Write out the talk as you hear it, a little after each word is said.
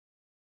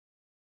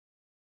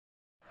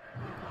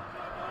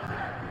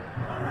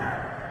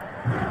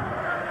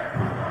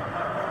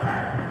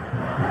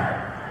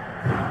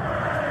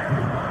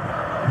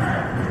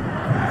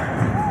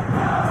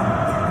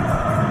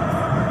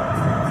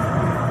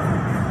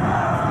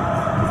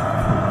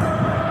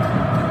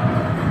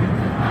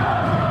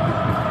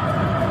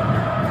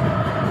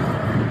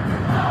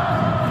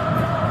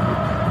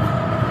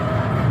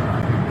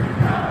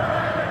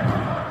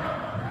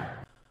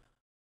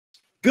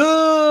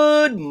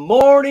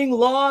morning,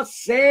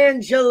 Los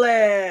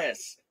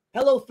Angeles.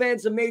 Hello,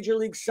 fans of Major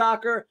League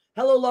Soccer.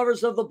 Hello,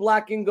 lovers of the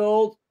black and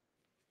gold.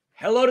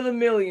 Hello to the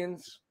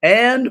millions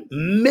and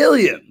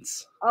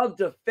millions of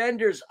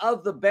Defenders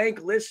of the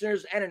Bank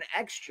listeners, and an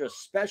extra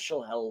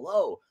special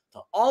hello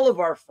to all of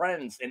our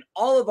friends and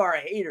all of our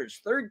haters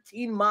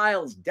 13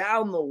 miles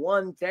down the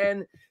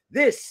 110.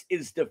 This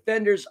is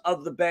Defenders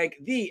of the Bank,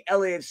 the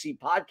LAFC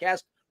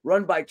podcast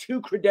run by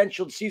two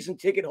credentialed season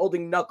ticket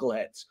holding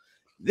knuckleheads.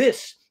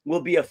 This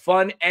will be a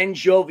fun and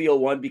jovial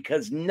one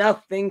because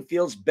nothing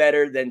feels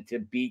better than to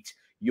beat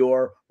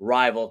your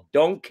rival.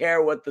 Don't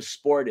care what the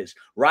sport is.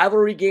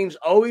 Rivalry games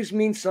always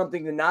mean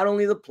something to not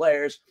only the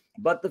players,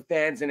 but the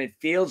fans, and it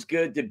feels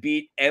good to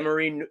beat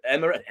enemy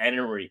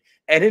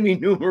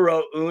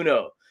numero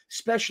uno,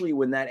 especially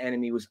when that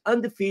enemy was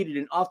undefeated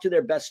and off to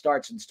their best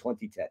start since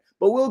 2010.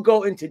 But we'll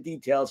go into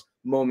details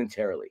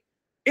momentarily.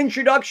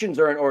 Introductions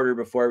are in order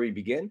before we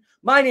begin.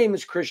 My name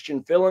is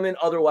Christian Philemon,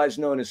 otherwise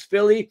known as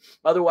Philly,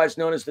 otherwise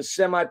known as the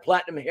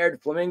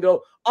semi-platinum-haired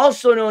flamingo,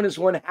 also known as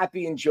one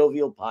happy and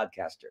jovial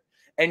podcaster.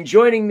 And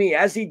joining me,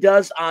 as he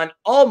does on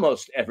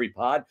almost every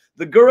pod,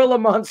 the gorilla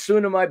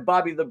monsoon of my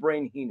Bobby the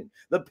Brain Heenan,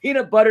 the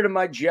peanut butter to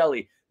my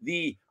jelly,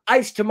 the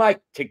ice to my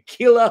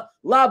tequila,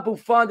 La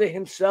Bufanda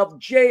himself,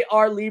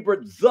 J.R.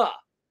 Lieber,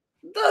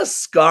 the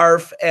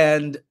scarf.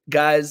 And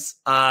guys,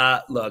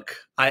 look,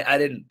 I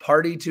didn't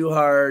party too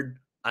hard.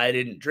 I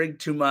didn't drink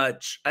too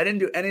much. I didn't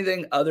do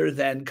anything other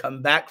than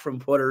come back from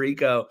Puerto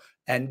Rico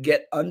and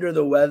get under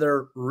the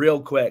weather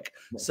real quick.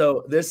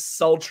 So this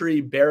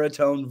sultry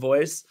baritone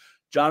voice,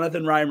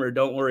 Jonathan Reimer,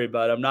 don't worry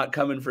about it. I'm not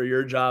coming for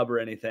your job or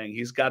anything.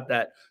 He's got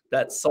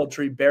that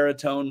sultry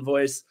baritone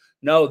voice.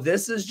 No,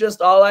 this is just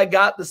all I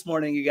got this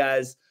morning, you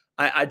guys.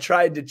 I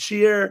tried to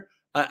cheer.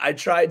 I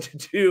tried to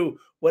do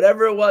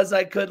whatever it was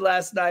I could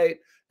last night.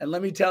 And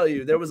let me tell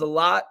you, there was a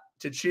lot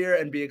to cheer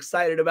and be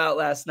excited about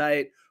last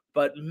night.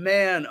 But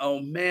man,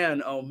 oh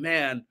man, oh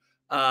man.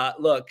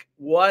 Look,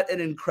 what an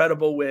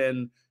incredible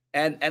win.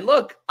 And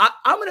look,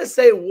 I'm going to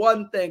say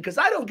one thing, because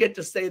I don't get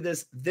to say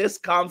this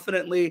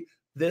confidently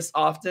this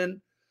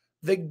often.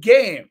 The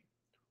game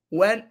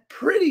went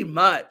pretty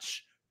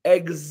much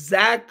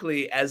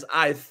exactly as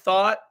I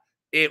thought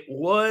it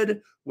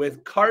would,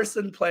 with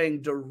Carson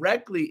playing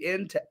directly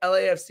into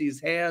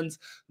LAFC's hands.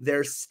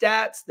 Their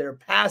stats, their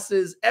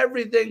passes,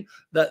 everything.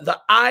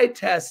 The eye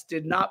test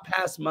did not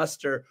pass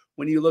muster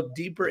when you look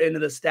deeper into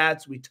the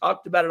stats. We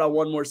talked about it on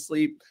One More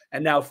Sleep.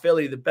 And now,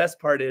 Philly, the best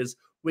part is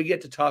we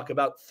get to talk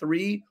about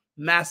 3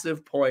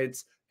 massive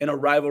points in a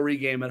rivalry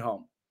game at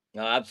home.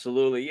 No,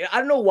 absolutely. Yeah, I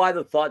don't know why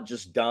the thought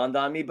just dawned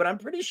on me, but I'm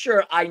pretty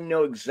sure I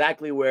know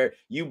exactly where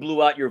you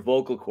blew out your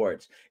vocal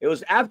cords. It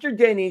was after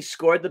Denis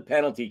scored the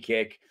penalty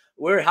kick.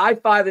 We're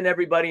high-fiving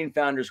everybody in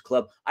Founders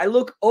Club. I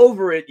look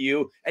over at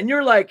you, and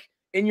you're like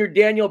in your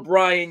Daniel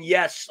Bryan,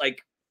 yes,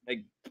 like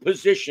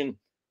position,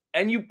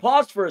 and you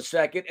paused for a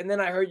second, and then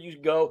I heard you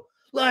go,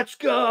 "Let's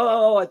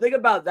go." I think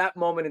about that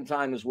moment in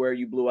time is where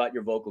you blew out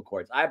your vocal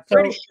cords. I'm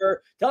pretty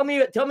sure. Tell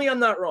me I'm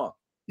not wrong.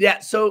 Yeah.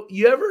 So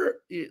you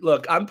ever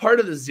look, I'm part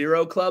of the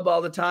Zero Club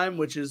all the time,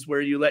 which is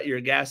where you let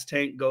your gas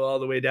tank go all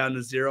the way down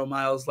to 0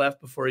 miles left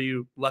before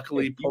you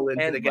luckily pull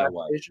into the gas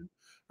station,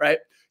 right?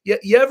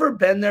 You ever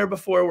been there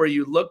before where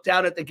you look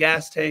down at the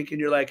gas tank and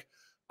you're like,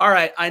 all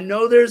right, I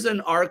know there's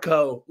an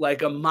Arco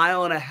like 1.5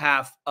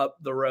 miles up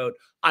the road.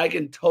 I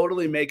can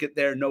totally make it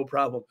there. No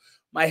problem.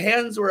 My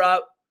hands were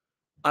up.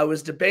 I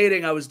was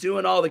debating. I was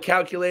doing all the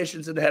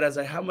calculations in the head. I was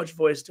like, how much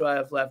voice do I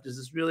have left? Is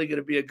this really going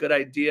to be a good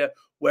idea?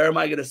 Where am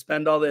I going to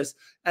spend all this?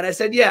 And I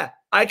said, yeah,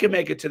 I can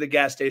make it to the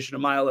gas station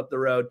 1 mile up the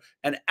road.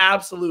 And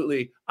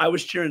absolutely, I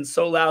was cheering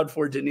so loud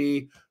for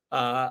Denis.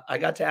 I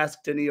got to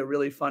ask Denis a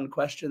really fun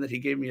question that he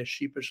gave me a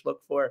sheepish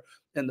look for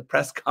in the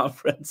press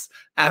conference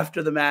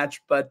after the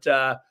match. But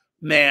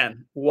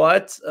man,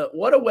 what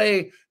a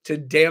way to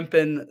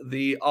dampen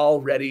the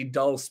already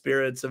dull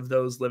spirits of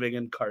those living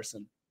in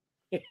Carson.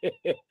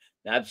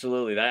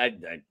 Absolutely.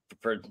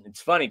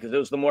 It's funny because it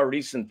was the more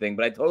recent thing,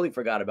 but I totally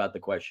forgot about the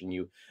question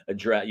you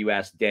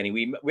asked Danny.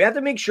 We have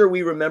to make sure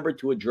we remember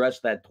to address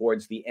that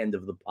towards the end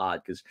of the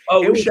pod, because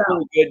it was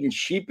really good, and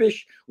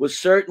sheepish was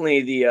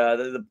certainly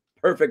the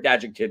perfect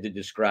adjective to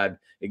describe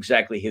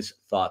exactly his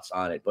thoughts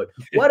on it. But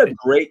what a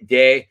great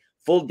day,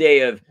 full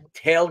day of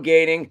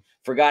tailgating.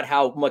 Forgot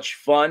how much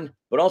fun,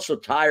 but also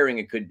tiring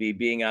it could be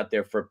being out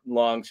there for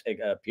long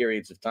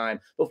periods of time.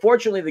 But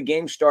fortunately, the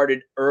game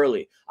started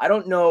early. I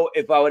don't know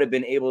if I would have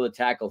been able to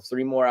tackle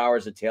 3 more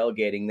hours of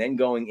tailgating, then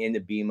going into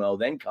BMO,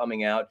 then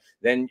coming out,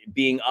 then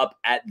being up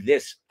at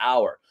this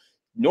hour.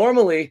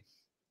 Normally,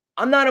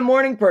 I'm not a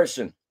morning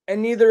person.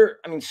 And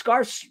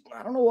Scarf's,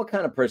 I don't know what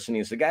kind of person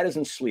he is. The guy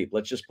doesn't sleep.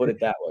 Let's just put it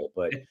that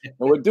way.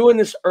 But we're doing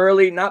this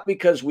early, not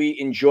because we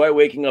enjoy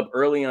waking up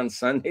early on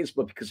Sundays,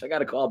 but because I got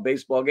to call a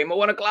baseball game at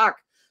 1 o'clock.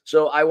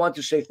 So I want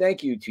to say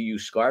thank you to you,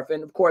 Scarf.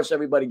 And, of course,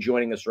 everybody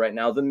joining us right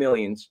now, the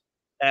millions.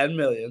 And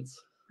millions.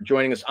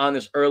 Joining us on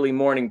this early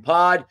morning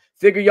pod.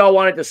 Figure y'all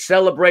wanted to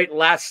celebrate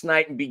last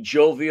night and be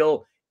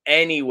jovial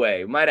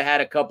anyway. We might have had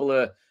a couple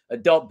of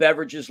adult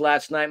beverages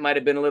last night. Might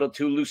have been a little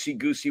too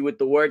loosey-goosey with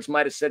the words.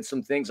 Might have said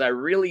some things I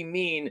really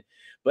mean,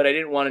 but I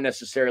didn't want to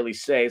necessarily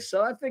say.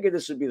 So I figured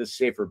this would be the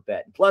safer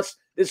bet. Plus,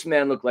 this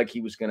man looked like he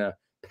was going to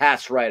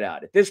pass right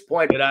out. At this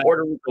point,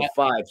 Puerto Rico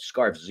 5,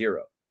 Scarf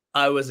 0.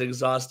 I was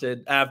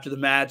exhausted after the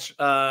match.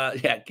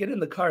 Yeah, get in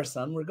the car,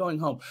 son. We're going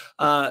home.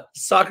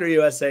 Soccer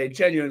USA,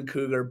 Genuine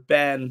Cougar,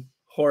 Ben,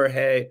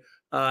 Jorge,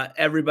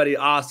 everybody,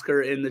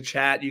 Oscar in the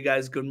chat. You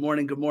guys, good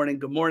morning, good morning,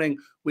 good morning.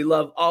 We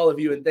love all of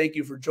you, and thank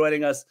you for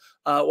joining us.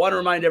 Want to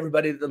remind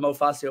everybody that the Mo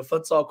Facio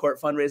Futsal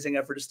Court fundraising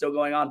effort is still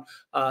going on.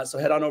 So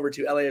head on over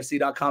to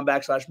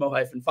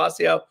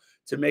LAFC.com/Mo-Facio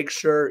to make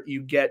sure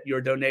you get your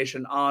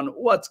donation on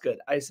What's Good,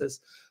 ISIS.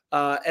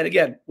 And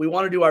again, we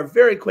want to do our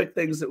very quick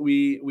things that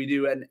we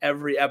do in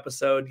every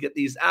episode, get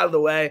these out of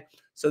the way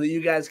so that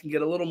you guys can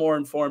get a little more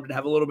informed and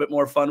have a little bit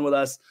more fun with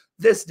us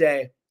this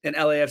day in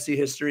LAFC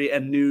history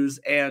and news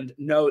and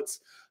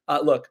notes.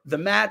 Look, the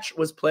match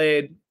was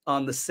played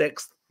on the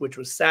 6th, which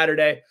was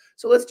Saturday.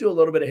 So let's do a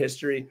little bit of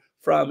history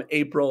from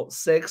April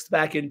 6th.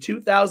 Back in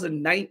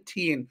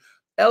 2019,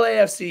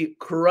 LAFC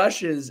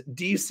crushes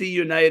DC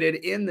United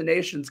in the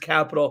nation's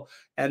capital.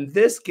 And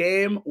this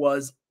game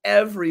was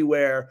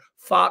everywhere.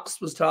 Fox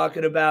was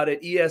talking about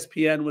it.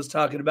 ESPN was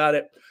talking about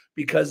it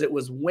because it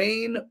was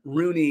Wayne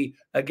Rooney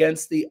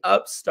against the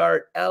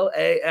upstart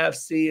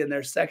LAFC in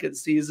their second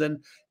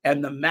season.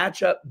 And the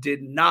matchup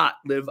did not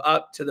live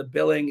up to the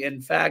billing.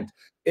 In fact,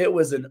 it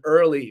was an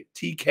early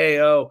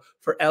TKO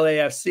for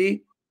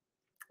LAFC.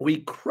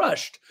 We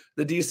crushed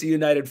the DC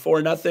United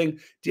 4-0.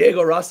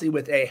 Diego Rossi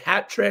with a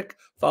hat trick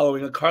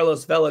following a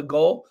Carlos Vela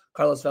goal.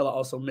 Carlos Vela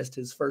also missed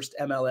his first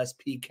MLS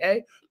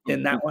PK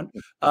in that one.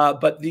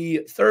 But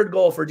the third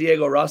goal for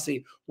Diego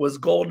Rossi was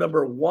goal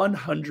number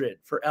 100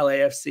 for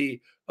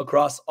LAFC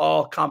across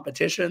all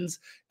competitions.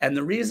 And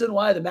the reason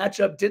why the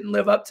matchup didn't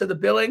live up to the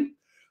billing,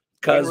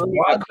 because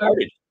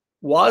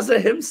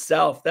Waza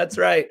himself, that's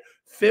right,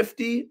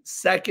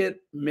 52nd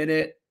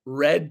minute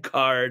red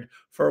card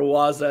for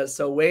Waza.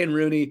 So Wayne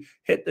Rooney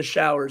hit the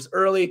showers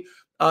early.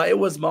 It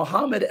was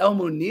Mohamed El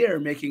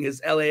Munir making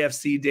his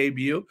LAFC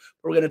debut.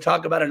 We're going to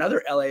talk about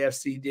another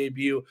LAFC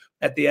debut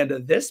at the end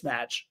of this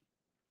match.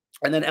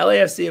 And then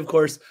LAFC, of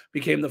course,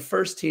 became the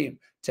first team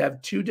to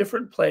have two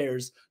different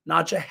players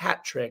notch a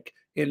hat trick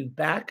in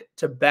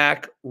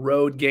back-to-back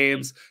road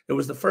games. It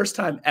was the first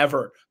time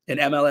ever in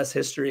MLS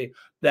history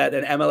that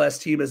an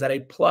MLS team is at a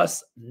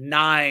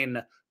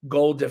 +9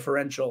 goal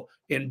differential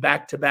in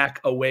back-to-back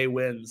away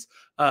wins.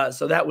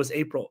 So that was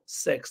April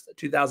 6th,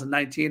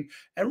 2019.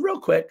 And real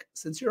quick,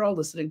 since you're all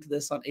listening to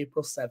this on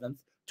April 7th,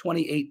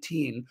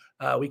 2018,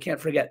 we can't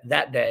forget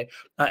that day.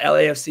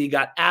 LAFC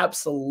got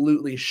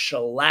absolutely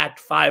shellacked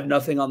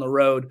 5-0 on the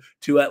road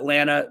to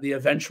Atlanta, the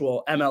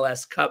eventual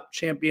MLS Cup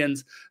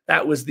champions.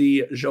 That was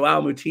the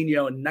Joao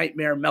Moutinho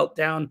nightmare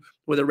meltdown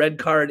with a red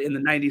card in the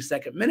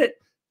 92nd minute.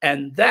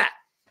 And that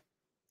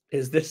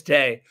is this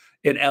day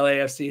in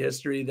LAFC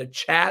history. The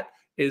chat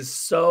is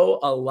so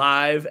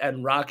alive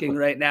and rocking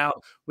right now.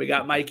 We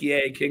got Mikey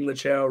A, King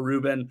Lachero,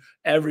 Ruben,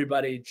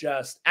 everybody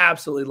just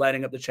absolutely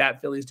lighting up the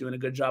chat. Philly's doing a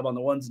good job on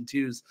the 1s and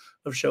 2s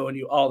of showing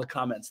you all the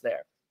comments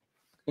there.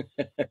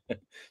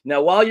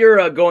 Now, while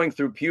you're going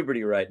through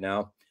puberty right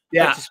now,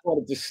 I just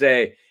wanted to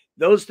say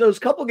those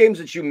couple games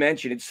that you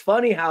mentioned, it's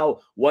funny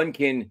how one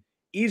can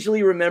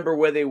easily remember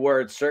where they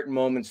were at certain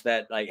moments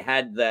that like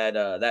had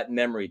that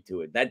memory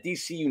to it. That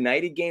DC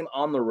United game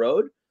on the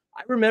road,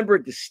 I remember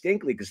it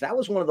distinctly because that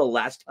was one of the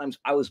last times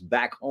I was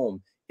back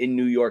home in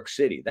New York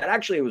City. That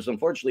actually was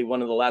unfortunately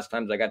one of the last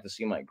times I got to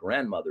see my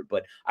grandmother.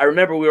 But I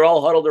remember we were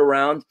all huddled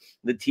around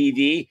the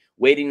TV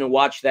waiting to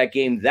watch that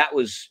game. That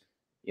was,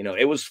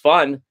 it was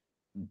fun.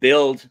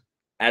 Build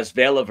as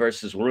Vela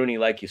versus Rooney,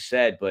 like you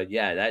said. But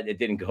yeah, it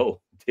didn't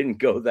go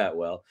that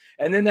well.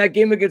 And then that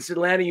game against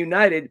Atlanta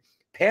United,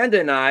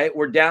 Panda and I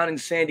were down in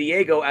San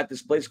Diego at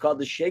this place called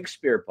the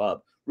Shakespeare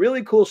Pub.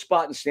 Really cool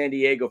spot in San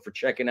Diego for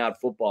checking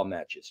out football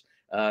matches,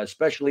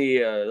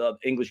 especially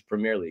English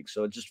Premier League.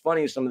 So it's just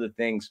funny some of the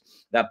things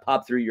that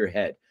pop through your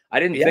head. I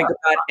didn't think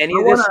about any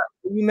of this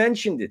when you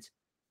mentioned it.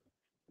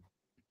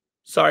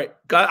 Sorry,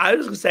 I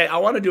was going to say I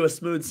want to do a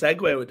smooth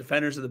segue with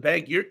Defenders of the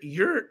Bank.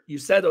 You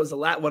said it was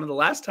one of the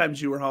last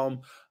times you were home.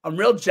 I'm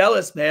real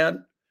jealous,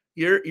 man.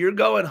 You're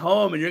going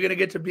home and you're going to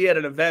get to be at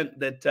an event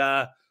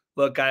that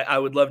look, I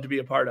would love to be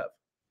a part of.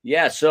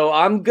 Yeah, so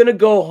I'm going to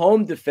go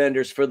home,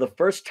 Defenders, for the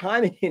first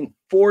time in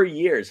 4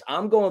 years.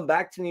 I'm going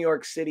back to New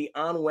York City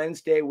on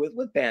Wednesday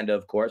with Panda,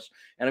 of course,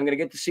 and I'm going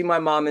to get to see my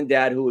mom and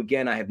dad, who,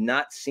 again, I have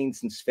not seen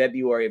since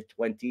February of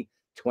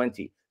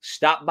 2020.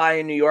 Stopped by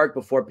in New York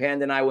before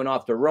Panda and I went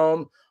off to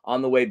Rome.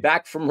 On the way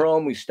back from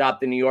Rome, we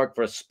stopped in New York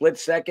for a split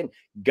second,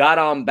 got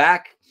on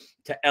back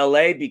to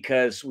LA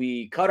because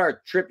we cut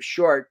our trip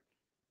short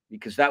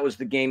because that was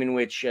the game in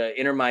which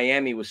Inter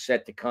Miami was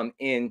set to come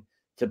in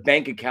to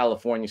Bank of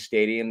California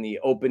Stadium, the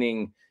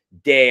opening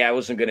day. I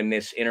wasn't going to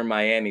miss Inter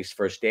Miami's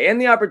first day and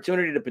the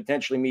opportunity to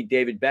potentially meet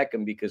David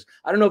Beckham because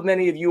I don't know if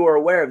many of you are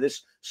aware of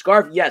this.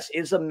 Scarf, yes,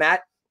 is a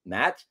math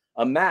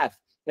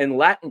and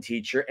Latin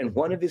teacher, and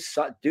one of his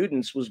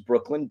students was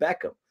Brooklyn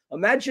Beckham.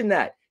 Imagine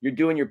that. You're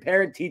doing your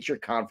parent-teacher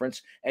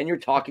conference, and you're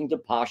talking to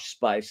Posh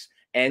Spice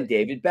and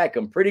David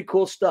Beckham. Pretty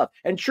cool stuff.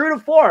 And true to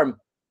form,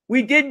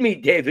 we did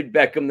meet David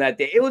Beckham that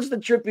day. It was the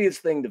trippiest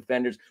thing,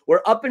 Defenders.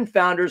 We're up in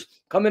Founders,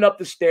 coming up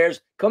the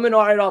stairs, coming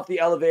right off the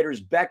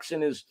elevators, Bex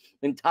and his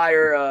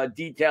entire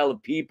detail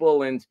of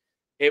people. And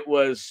it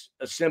was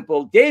a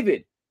simple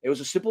David. It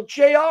was a simple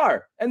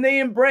JR. And they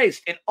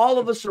embraced. And all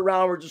of us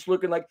around were just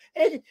looking like,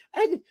 I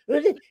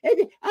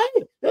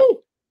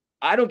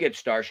don't get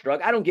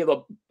starstruck. I don't give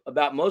up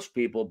about most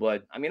people,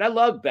 but I mean, I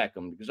love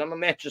Beckham because I'm a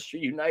Manchester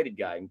United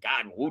guy. And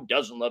God, who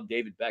doesn't love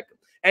David Beckham?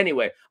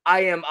 Anyway,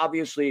 I am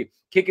obviously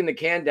kicking the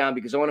can down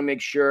because I want to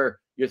make sure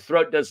your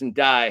throat doesn't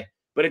die.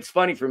 But it's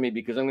funny for me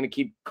because I'm going to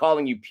keep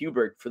calling you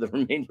Pubert for the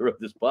remainder of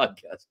this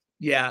podcast.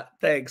 Yeah,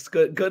 thanks.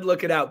 Good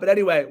looking out. But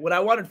anyway, what I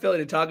wanted Philly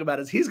to talk about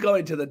is he's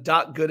going to the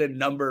Doc Gooden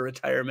number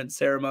retirement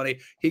ceremony.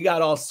 He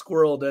got all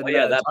squirreled and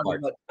that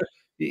part.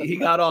 He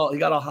got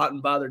all hot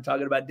and bothered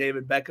talking about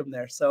David Beckham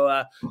there.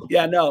 So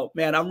yeah, no,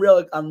 man, I'm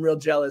real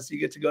jealous. You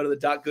get to go to the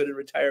Doc Gooden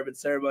retirement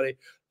ceremony.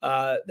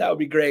 That would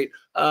be great.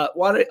 I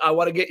want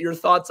to get your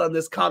thoughts on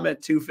this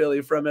comment too,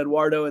 Philly, from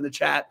Eduardo in the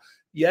chat.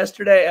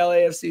 Yesterday,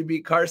 LAFC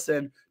beat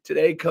Carson.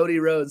 Today, Cody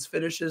Rhodes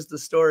finishes the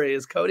story.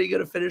 Is Cody going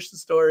to finish the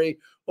story,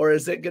 or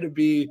is it going to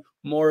be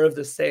more of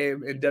the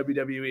same in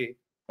WWE?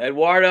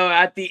 Eduardo,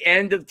 at the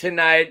end of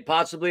tonight,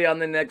 possibly on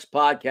the next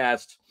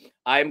podcast,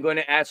 I'm going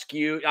to ask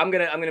you. I'm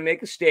going to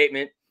make a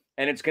statement,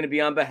 and it's going to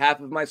be on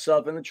behalf of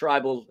myself and the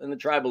tribal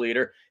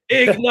leader.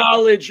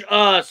 Acknowledge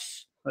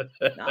us.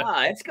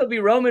 Nah, it's going to be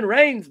Roman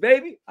Reigns,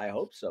 baby. I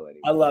hope so.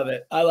 Anyway. I love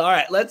it. All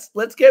right,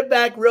 let's get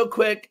back real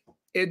quick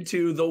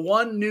into the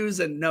one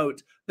news and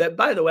note that,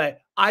 by the way,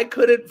 I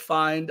couldn't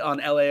find on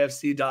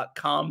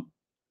LAFC.com.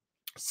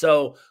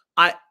 So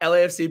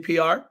LAFC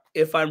PR,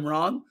 if I'm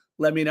wrong,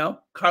 let me know.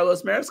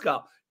 Carlos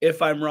Mariscal,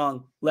 if I'm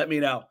wrong, let me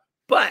know.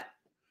 But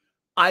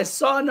I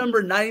saw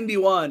number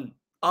 91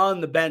 on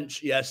the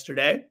bench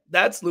yesterday.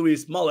 That's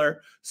Luis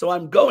Muller. So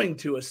I'm going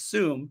to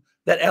assume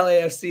that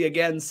LAFC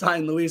again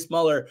signed Luis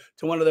Muller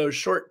to one of those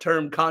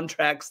short-term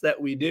contracts that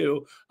we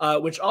do,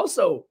 which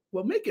also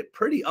will make it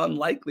pretty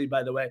unlikely,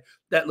 by the way,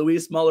 that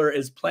Luis Muller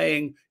is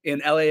playing in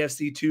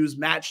LAFC 2's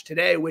match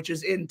today, which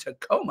is in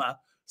Tacoma.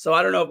 So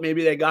I don't know if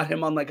maybe they got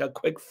him on like a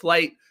quick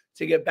flight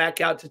to get back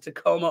out to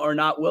Tacoma or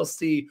not. We'll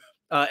see.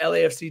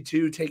 LAFC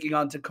 2 taking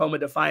on Tacoma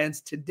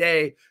Defiance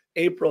today,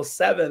 April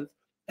 7th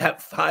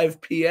at 5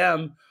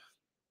 p.m.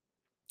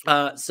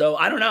 So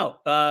I don't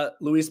know,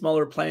 Luis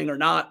Muller playing or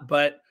not,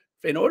 but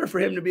in order for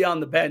him to be on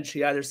the bench,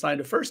 he either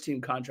signed a first-team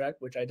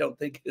contract, which I don't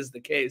think is the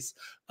case,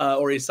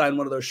 or he signed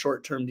one of those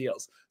short-term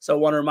deals. So I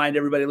want to remind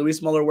everybody,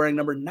 Luis Muller wearing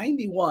number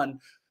 91.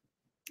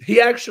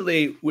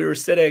 We were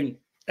sitting,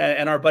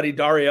 and our buddy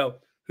Dario,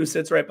 who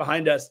sits right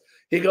behind us,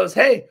 he goes,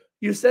 "Hey,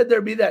 you said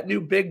there'd be that new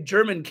big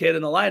German kid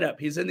in the lineup.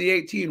 He's in the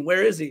 18.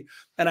 Where is he?"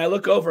 And I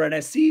look over and I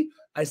see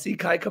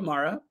Kai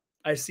Kamara.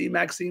 I see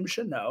Maxime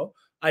Chanot.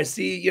 I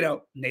see,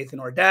 Nathan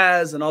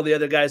Ordaz and all the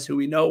other guys who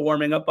we know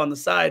warming up on the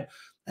side.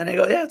 And I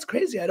go, yeah, it's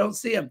crazy. I don't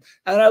see him.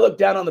 And I look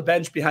down on the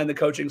bench behind the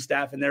coaching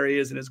staff, and there he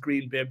is in his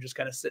green bib, just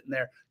kind of sitting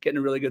there, getting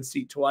a really good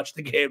seat to watch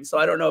the game. So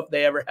I don't know if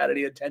they ever had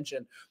any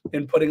intention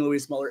in putting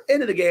Luis Muller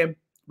into the game,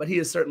 but he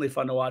is certainly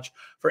fun to watch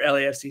for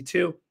LAFC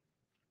 2.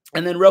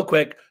 And then real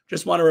quick,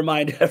 just want to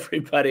remind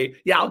everybody,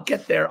 I'll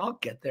get there.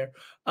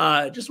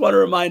 Just want to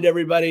remind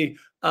everybody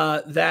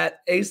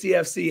that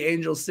ACFC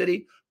Angel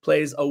City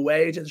plays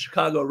away to the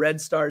Chicago Red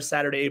Stars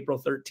Saturday, April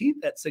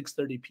 13th at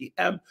 6:30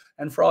 p.m.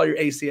 And for all your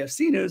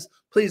ACFC news,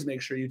 please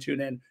make sure you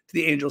tune in to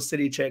the Angel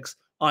City Chicks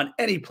on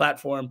any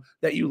platform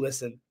that you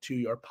listen to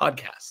your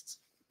podcasts.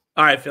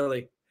 All right,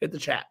 Philly, hit the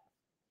chat.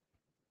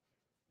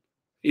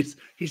 He's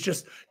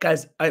just,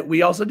 guys,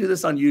 we also do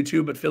this on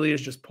YouTube, but Philly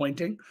is just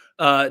pointing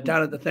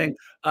down at the thing.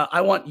 I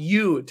want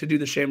you to do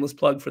the shameless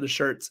plug for the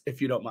shirts, if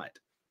you don't mind.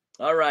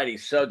 All righty.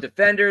 So,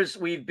 Defenders,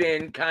 we've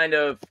been kind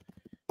of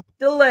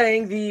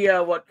delaying the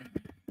what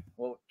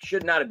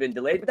should not have been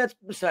delayed, but that's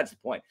besides the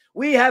point.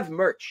 We have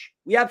merch.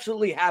 We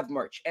absolutely have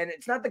merch. And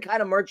it's not the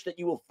kind of merch that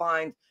you will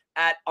find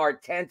at our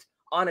tent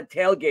on a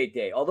tailgate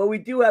day, although we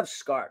do have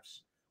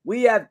scarves.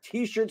 We have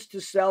T-shirts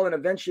to sell, and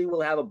eventually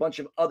we'll have a bunch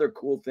of other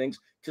cool things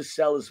to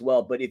sell as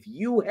well. But if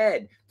you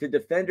head to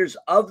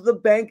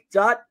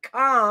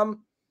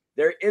defendersofthebank.com,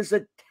 there is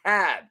a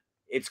tab.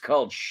 It's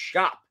called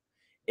Shop.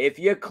 If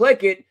you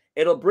click it,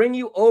 it'll bring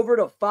you over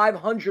to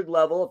 500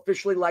 level,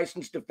 officially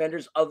licensed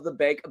Defenders of the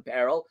Bank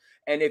apparel.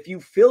 And if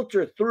you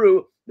filter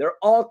through, there are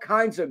all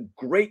kinds of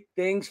great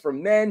things for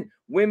men,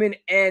 women,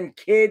 and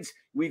kids.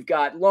 We've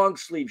got long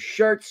sleeve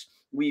shirts.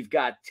 We've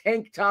got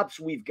tank tops.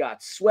 We've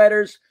got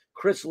sweaters.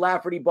 Chris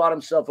Lafferty bought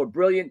himself a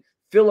brilliant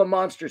Phila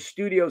Monster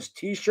Studios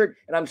t-shirt.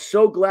 And I'm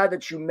so glad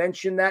that you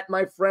mentioned that,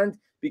 my friend,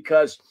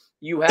 because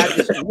you had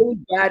this really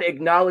bad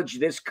acknowledge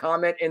this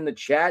comment in the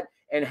chat.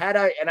 And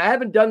I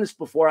haven't done this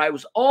before, I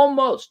was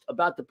almost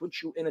about to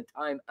put you in a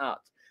timeout.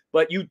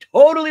 But you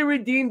totally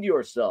redeemed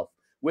yourself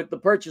with the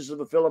purchase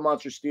of a Phila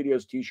Monster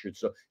Studios t-shirt.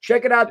 So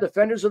check it out,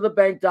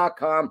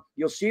 defendersofthebank.com.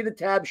 You'll see the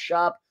tab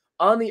Shop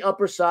on the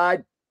upper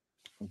side.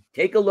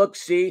 Take a look,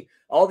 see.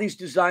 All these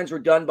designs were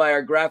done by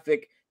our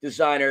graphic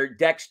designer,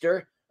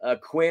 Dexter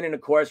Quinn, and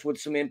of course, with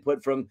some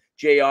input from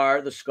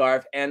JR, the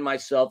scarf, and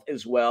myself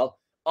as well.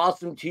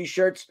 Awesome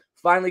t-shirts.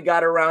 Finally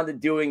got around to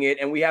doing it,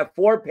 and we have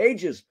 4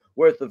 pages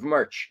worth of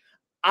merch.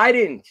 I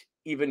didn't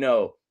even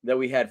know that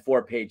we had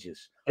 4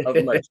 pages of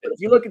merch. But if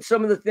you look at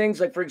some of the things,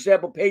 like, for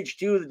example, page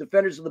 2, the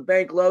Defenders of the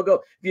Bank logo,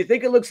 if you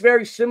think it looks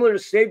very similar to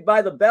Saved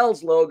by the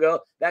Bells logo,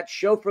 that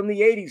show from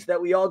the 80s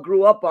that we all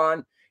grew up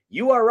on,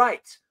 you are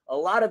right. A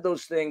lot of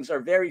those things are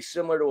very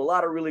similar to a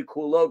lot of really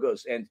cool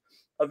logos. And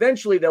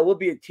eventually there will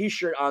be a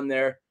t-shirt on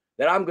there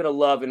that I'm going to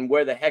love and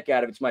wear the heck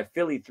out of. It's my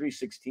Philly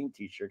 316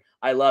 t-shirt.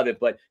 I love it.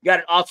 But got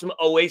an awesome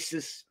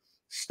Oasis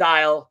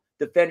style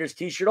Defenders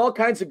t-shirt, all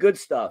kinds of good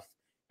stuff.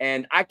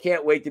 And I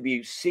can't wait to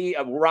be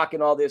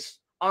rocking all this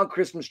on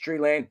Christmas Tree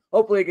Lane.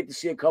 Hopefully I get to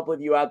see a couple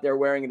of you out there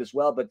wearing it as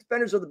well. But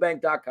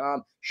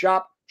defendersofthebank.com,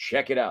 shop,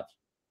 check it out.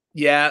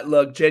 Yeah,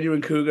 look,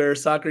 Genuine Cougar,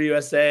 Soccer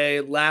USA,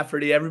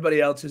 Lafferty,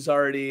 everybody else who's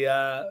already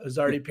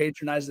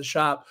patronized the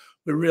shop.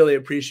 We really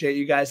appreciate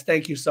you guys.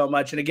 Thank you so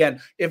much. And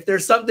again, if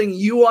there's something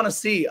you want to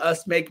see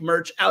us make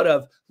merch out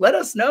of, let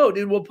us know,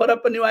 dude. We'll put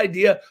up a new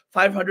idea.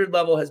 500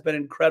 level has been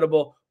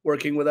incredible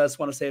working with us.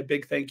 Want to say a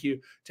big thank you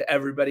to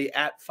everybody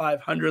at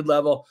 500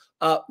 level.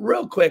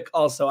 Real quick,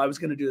 also, I was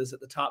going to do this at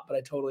the top, but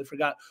I totally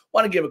forgot.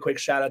 Want to give a quick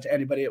shout out to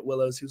anybody at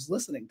Willows who's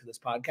listening to this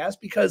podcast,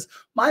 because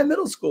my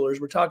middle schoolers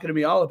were talking to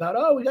me all about,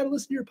 oh, we got to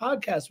listen to your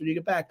podcast when you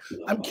get back.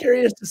 I'm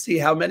curious to see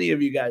how many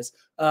of you guys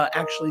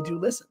actually do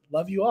listen.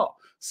 Love you all.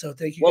 So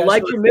thank you. Well,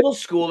 like your middle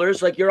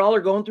schoolers, like you're all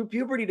are going through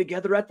puberty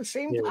together at the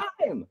same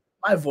time.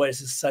 My voice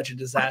is such a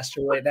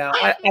disaster right now.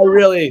 I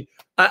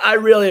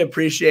really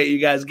appreciate you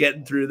guys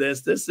getting through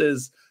this. This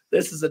is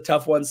a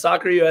tough one.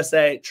 Soccer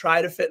USA,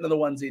 try to fit into the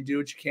onesie. Do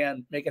what you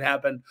can. Make it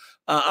happen.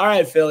 All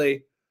right,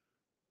 Philly.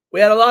 We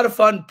had a lot of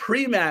fun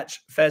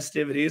pre-match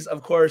festivities.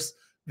 Of course,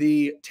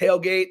 the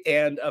tailgate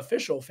and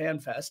official fan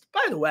fest.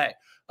 By the way,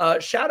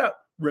 shout out.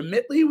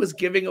 Remitly was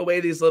giving away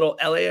these little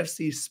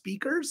LAFC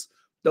speakers.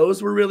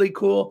 Those were really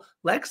cool.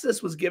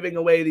 Lexus was giving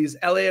away these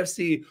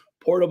LAFC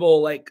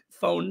portable like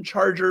phone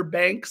charger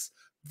banks.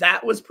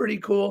 That was pretty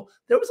cool.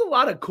 There was a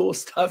lot of cool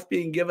stuff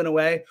being given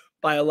away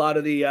by a lot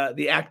of the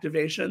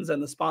activations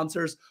and the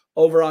sponsors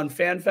over on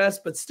FanFest,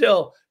 but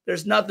still,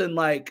 there's nothing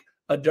like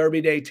a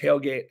Derby Day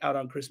tailgate out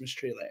on Christmas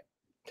Tree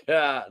Lane.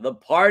 Yeah, the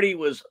party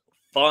was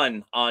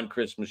fun on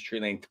Christmas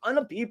Tree Lane. Ton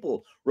of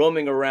people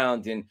roaming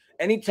around, and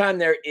anytime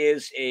there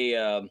is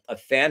a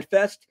fan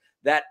fest,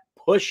 that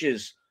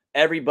pushes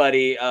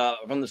everybody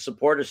from the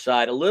supporter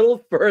side a little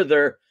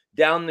further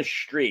down the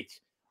street.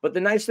 But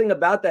the nice thing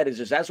about that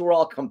is as we're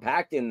all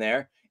compact in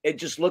there, it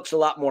just looks a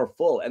lot more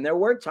full. And there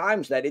were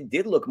times that it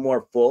did look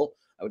more full.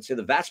 I would say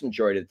the vast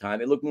majority of the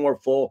time, it looked more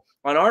full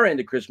on our end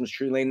of Christmas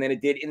Tree Lane than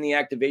it did in the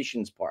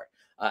activations part.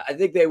 I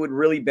think they would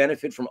really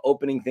benefit from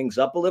opening things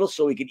up a little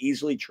so we could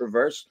easily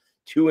traverse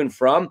to and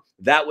from.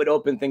 That would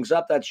open things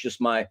up. That's just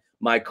my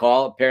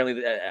call.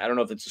 Apparently, I don't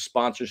know if it's a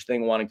sponsors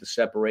thing wanting to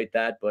separate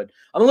that, but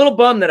I'm a little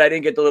bummed that I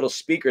didn't get the little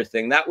speaker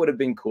thing. That would have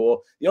been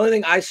cool. The only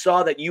thing I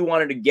saw that you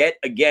wanted to get,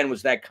 again,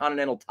 was that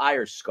Continental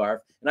Tire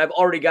scarf, and I've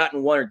already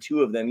gotten 1 or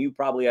 2 of them. You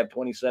probably have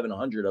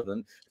 2,700 of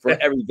them for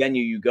every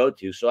venue you go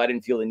to, so I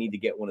didn't feel the need to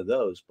get one of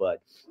those,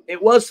 but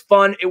it was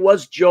fun. It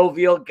was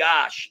jovial.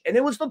 Gosh, and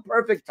it was the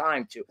perfect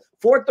time, too.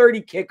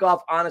 4:30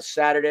 kickoff on a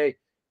Saturday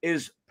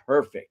is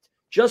perfect.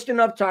 Just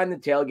enough time to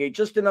tailgate,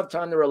 just enough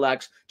time to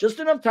relax, just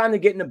enough time to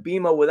get in a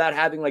BMO without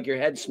having like your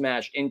head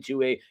smashed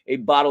into a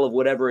bottle of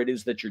whatever it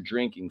is that you're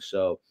drinking.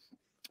 So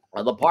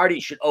the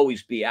party should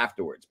always be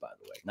afterwards, by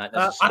the way. Not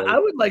necessarily. I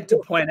would like to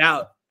point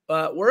out,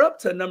 we're up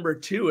to number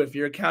 2 if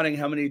you're counting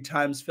how many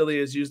times Philly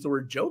has used the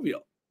word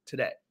jovial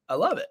today. I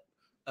love it.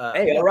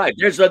 Hey, all right.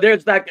 There's that.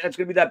 That's going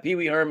to be that Pee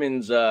Wee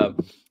Herman's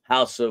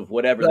house of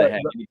whatever the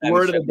heck.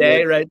 Word of the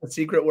day, right? The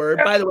secret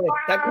word. By the way,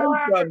 that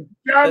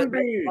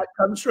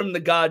comes from the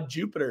god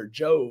Jupiter.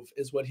 Jove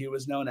is what he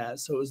was known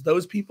as. So it was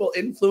those people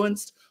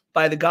influenced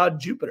by the god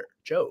Jupiter,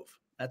 Jove.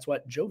 That's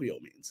what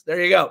jovial means.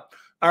 There you go.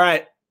 All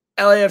right,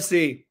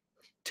 LAFC,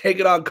 take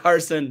it on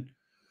Carson.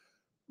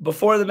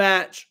 Before the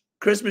match,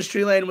 Christmas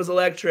Tree Lane was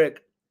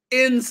electric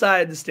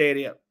inside the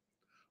stadium.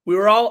 We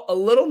were all a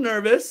little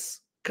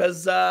nervous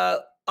because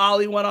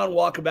Ollie went on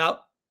walkabout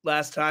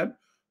last time.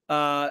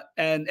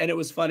 And it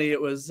was funny.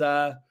 It was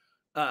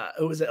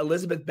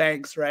Elizabeth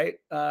Banks, right?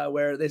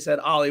 Where they said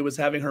Ollie was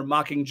having her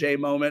Mockingjay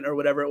moment or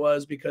whatever it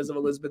was because of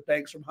Elizabeth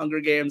Banks from Hunger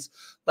Games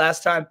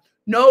last time.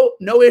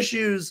 No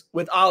issues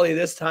with Ollie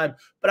this time,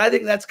 but I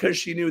think that's because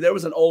she knew there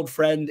was an old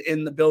friend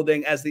in the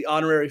building as the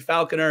honorary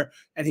Falconer,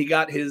 and he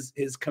got his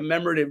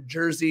commemorative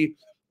jersey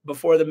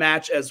before the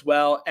match as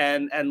well.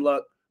 And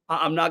look,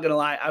 I'm not gonna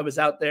lie, I was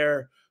out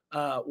there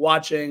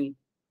watching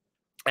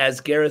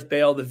as Gareth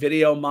Bale, the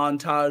video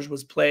montage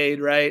was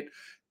played, right?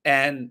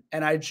 And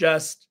I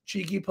just,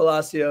 Cheeky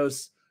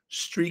Palacios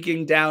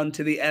streaking down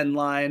to the end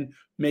line,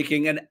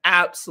 making an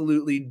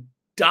absolutely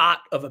dot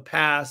of a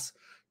pass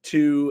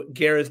to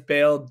Gareth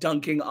Bale,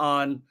 dunking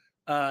on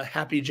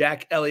Happy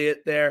Jack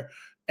Elliott there.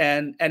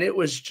 And it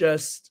was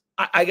just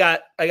I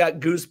got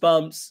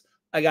goosebumps.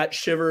 I got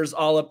shivers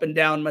all up and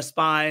down my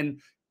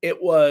spine.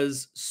 It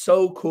was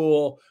so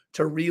cool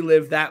to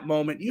relive that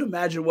moment. You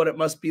imagine what it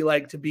must be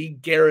like to be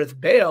Gareth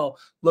Bale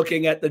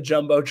looking at the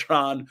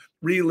Jumbotron,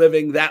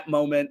 reliving that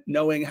moment,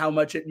 knowing how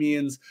much it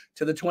means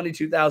to the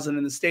 22,000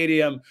 in the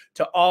stadium,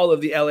 to all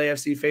of the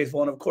LAFC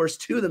faithful, and of course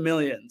to the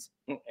millions.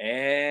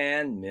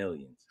 And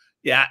millions.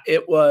 Yeah,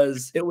 it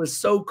was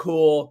so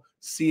cool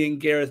seeing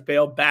Gareth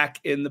Bale back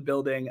in the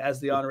building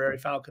as the honorary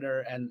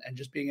Falconer and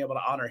just being able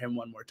to honor him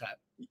one more time.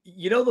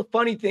 You know, the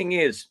funny thing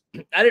is,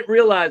 I didn't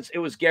realize it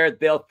was Gareth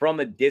Bale from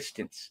a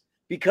distance,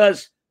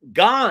 because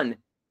gone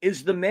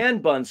is the man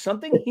bun,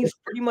 something he's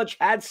pretty much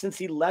had since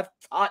he left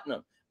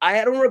Tottenham.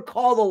 I don't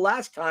recall the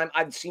last time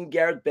I've seen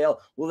Gareth Bale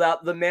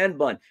without the man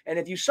bun. And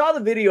if you saw the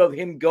video of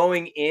him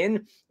going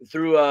in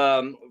through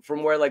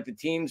from where like the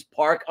teams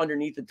park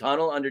underneath the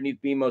tunnel, underneath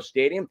BMO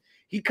Stadium,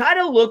 he kind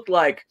of looked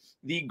like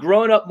the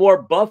grown-up,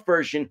 more buff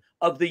version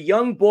of the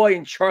young boy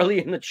in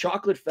Charlie and the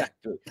Chocolate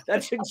Factory.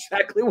 That's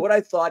exactly what I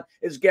thought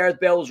as Gareth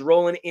Bale was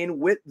rolling in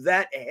with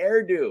that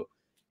hairdo.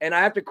 And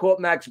I have to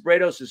quote Max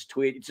Bredos'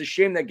 tweet. It's a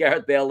shame that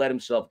Gareth Bale let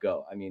himself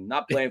go. I mean,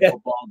 not playing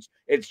football,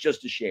 it's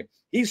just a shame.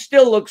 He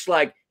still looks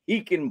like he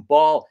can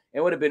ball, and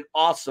it would have been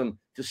awesome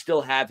to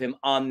still have him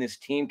on this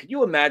team. Could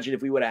you imagine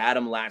if we would have had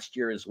him last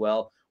year as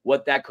well,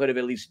 what that could have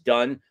at least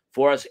done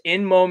for us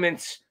in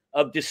moments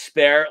of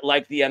despair,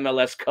 like the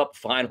MLS Cup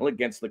final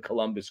against the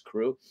Columbus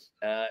Crew?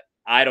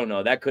 I don't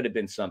know. That could have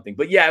been something.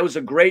 But yeah, it was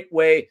a great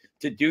way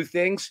to do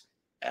things.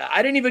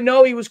 I didn't even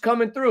know he was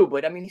coming through,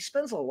 but I mean, he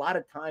spends a lot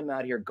of time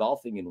out here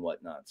golfing and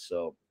whatnot.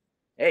 So,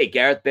 hey,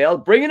 Gareth Bale,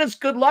 bringing us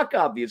good luck,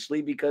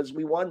 obviously, because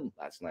we won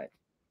last night.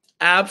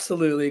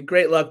 Absolutely.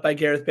 Great luck by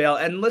Gareth Bale.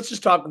 And let's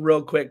just talk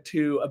real quick,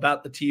 too,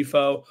 about the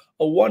TIFO.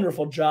 A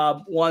wonderful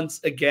job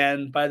once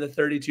again by the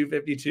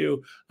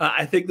 3252.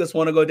 I think this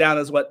one will go down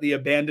as what the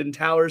Abandoned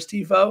Towers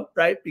TIFO,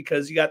 right?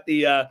 Because you got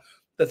the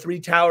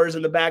three towers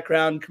in the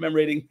background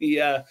commemorating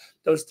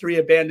those three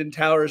abandoned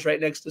towers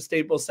right next to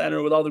Staples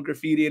Center with all the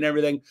graffiti and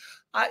everything.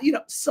 You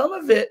know, some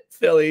of it,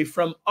 Philly,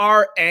 from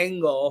our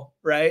angle,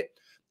 right?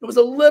 It was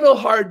a little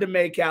hard to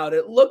make out.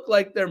 It looked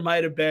like there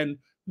might have been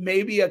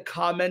maybe a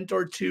comment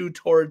or two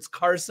towards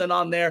Carson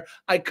on there.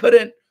 I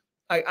couldn't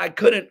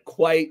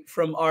quite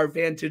from our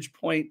vantage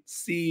point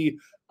see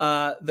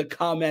the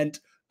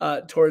comment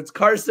towards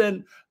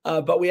Carson,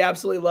 but we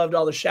absolutely loved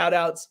all the shout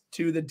outs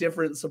to the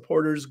different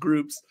supporters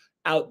groups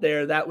out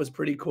there. That was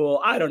pretty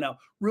cool. I don't know.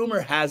 Rumor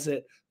has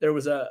it there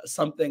was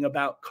something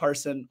about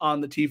Carson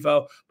on the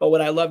TIFO, but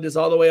what I loved is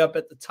all the way up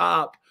at the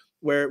top,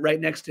 where right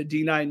next to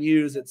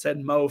D9U's, it said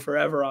Mo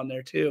Forever on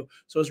there too.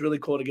 So it was really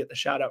cool to get the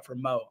shout out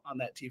from Mo on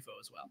that TIFO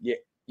as well.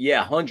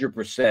 Yeah,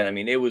 100%. I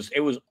mean, it was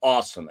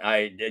awesome.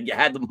 You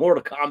had the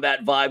Mortal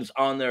Kombat vibes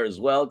on there as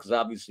well, because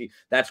obviously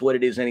that's what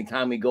it is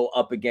anytime we go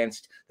up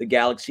against the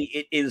Galaxy.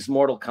 It is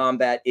Mortal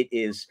Kombat. It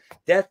is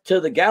Death to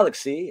the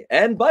Galaxy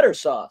and butter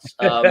sauce.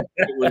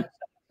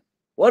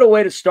 What a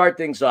way to start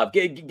things off.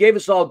 Gave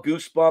us all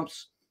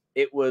goosebumps.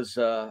 It was,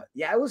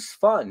 it was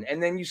fun.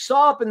 And then you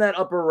saw up in that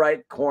upper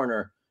right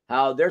corner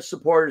how their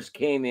supporters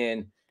came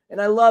in,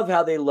 and I love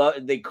how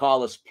they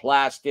call us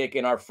plastic,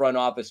 and our front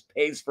office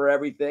pays for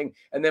everything.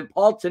 And then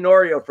Paul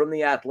Tenorio from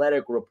The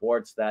Athletic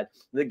reports that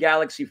the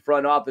Galaxy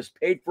front office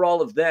paid for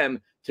all of them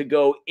to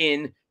go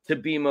in to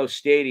BMO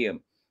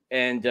Stadium.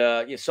 And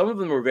some of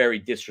them were very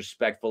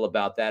disrespectful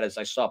about that, as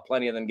I saw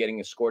plenty of them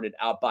getting escorted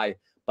out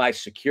by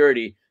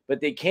security. But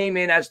they came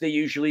in as they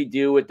usually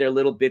do with their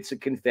little bits of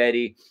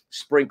confetti,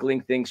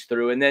 sprinkling things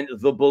through. And then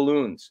the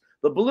balloons.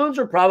 The balloons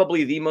are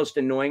probably the most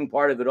annoying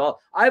part of it all.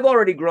 I've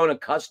already grown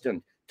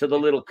accustomed to the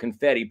little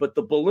confetti, but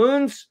the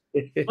balloons,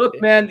 look,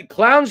 man,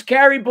 clowns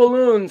carry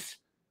balloons.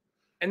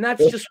 And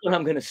that's just what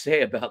I'm going to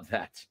say about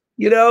that.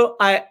 You know,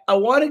 I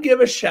want to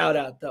give a shout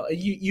out, though.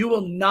 You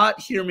will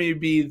not hear me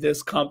be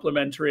this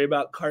complimentary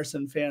about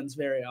Carson fans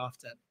very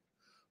often.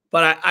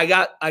 But I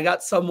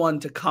got someone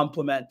to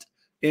compliment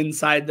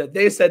inside that.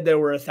 They said there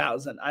were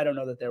 1,000. I don't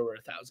know that there were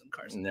 1,000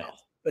 Carson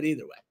fans, but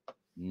either way.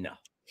 No.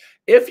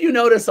 If you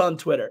notice on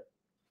Twitter,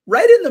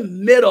 right in the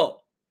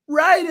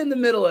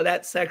middle of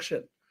that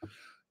section,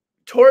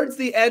 towards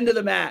the end of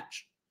the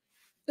match,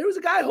 there was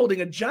a guy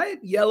holding a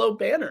giant yellow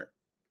banner.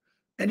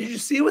 And did you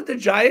see what the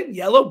giant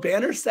yellow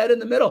banner said in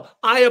the middle?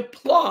 I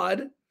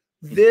applaud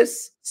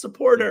this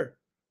supporter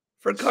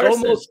for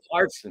Carson. Somos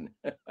Carson.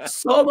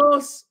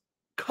 Somos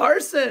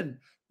Carson.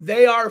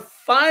 They are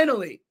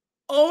finally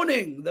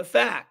owning the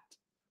fact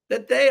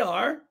that they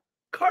are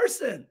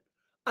Carson.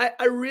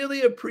 I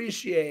really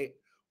appreciate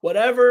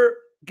whatever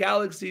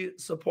Galaxy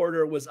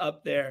supporter was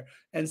up there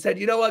and said,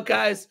 you know what,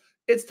 guys?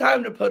 It's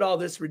time to put all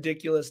this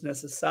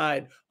ridiculousness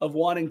aside of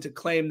wanting to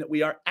claim that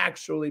we are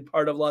actually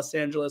part of Los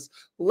Angeles.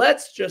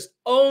 Let's just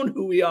own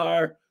who we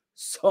are.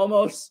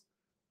 Somos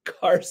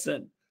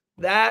Carson.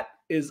 That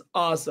is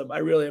awesome. I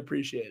really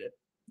appreciate it.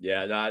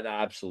 Yeah, no,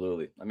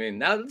 absolutely. I mean,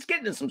 now let's get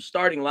into some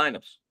starting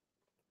lineups.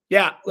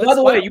 Yeah. By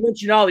the way, you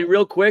mentioned Ollie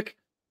real quick.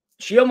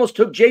 She almost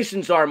took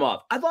Jason's arm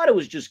off. I thought it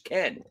was just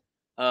Ken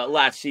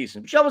last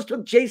season. She almost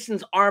took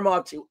Jason's arm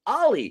off to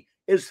Ollie.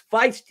 is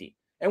feisty.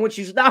 And when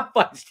she's not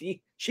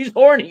feisty, she's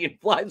horny and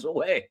flies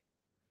away.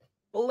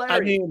 Hilarious. I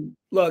mean,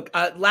 look,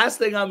 last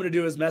thing I'm going to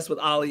do is mess with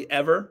Ollie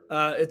ever.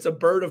 It's a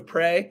bird of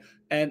prey,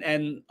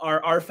 and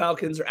our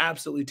Falcons are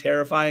absolutely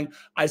terrifying.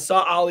 I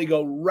saw Ollie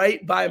go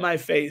right by my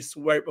face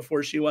right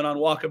before she went on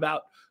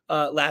walkabout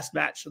last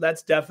match. So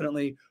that's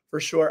definitely for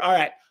sure. All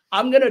right.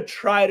 I'm going to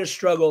try to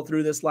struggle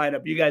through this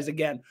lineup. You guys,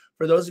 again,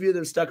 for those of you that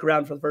have stuck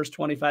around for the first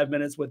 25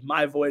 minutes with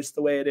my voice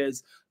the way it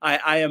is,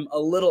 I am a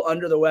little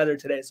under the weather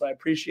today. So I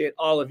appreciate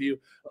all of you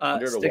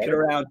sticking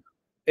around.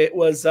 It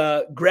was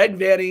Greg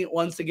Vanney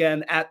once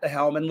again at the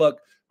helm. And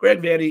look,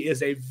 Greg Vanney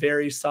is a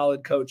very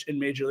solid coach in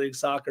Major League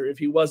Soccer. If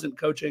he wasn't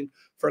coaching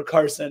for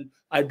Carson,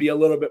 I'd be a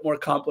little bit more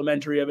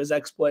complimentary of his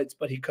exploits,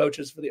 but he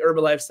coaches for the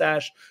Herbalife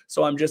Sash.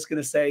 So I'm just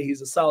going to say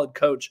he's a solid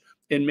coach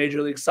in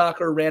Major League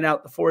Soccer, ran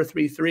out the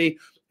 4-3-3,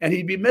 and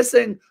he'd be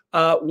missing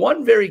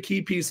one very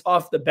key piece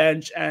off the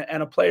bench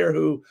and a player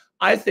who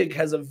I think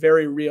has a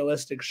very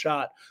realistic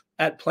shot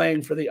at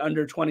playing for the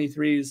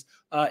under-23s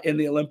in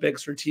the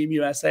Olympics for Team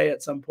USA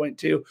at some point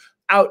too.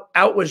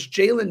 Out was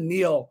Jalen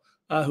Neal,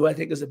 who I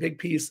think is a big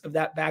piece of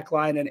that back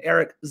line, and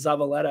Eric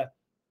Zavaleta,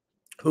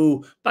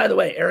 who, by the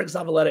way, Eric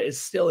Zavaleta is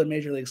still in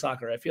Major League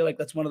Soccer. I feel like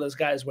that's one of those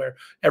guys where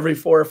every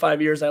 4 or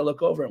 5 years I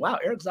look over and, wow,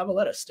 Eric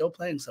Zavaleta is still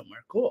playing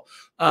somewhere. Cool.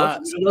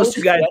 So those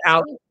two guys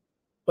out.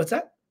 What's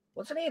that?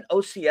 Wasn't he in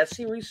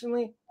OCSC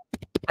recently?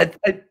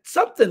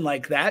 Something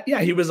like that. Yeah,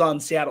 he was on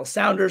Seattle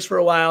Sounders for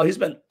a while. He's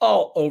been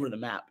all over the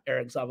map,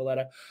 Eric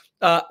Zavaleta.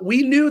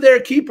 We knew their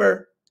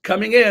keeper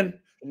coming in,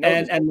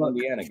 and look,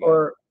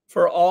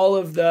 for all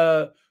of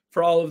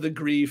the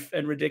grief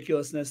and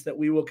ridiculousness that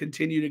we will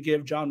continue to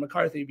give John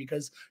McCarthy,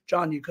 because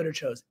John, you could have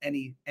chose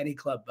any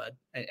club, bud,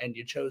 and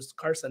you chose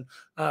Carson.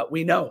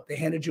 We know they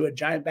handed you a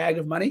giant bag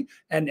of money,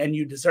 and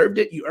you deserved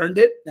it. You earned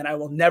it, and I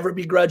will never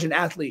begrudge an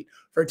athlete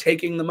for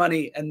taking the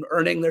money and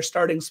earning their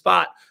starting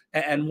spot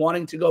and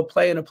wanting to go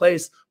play in a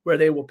place where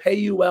they will pay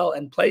you well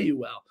and play you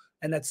well.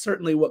 And that's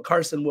certainly what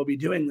Carson will be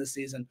doing this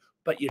season,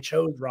 but you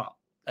chose wrong.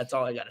 That's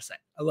all I got to say.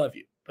 I love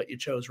you, but you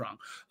chose wrong.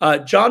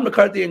 John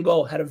McCarthy in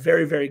goal had a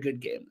very, very good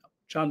game, though.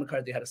 John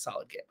McCarthy had a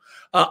solid game.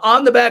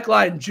 On the back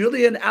line,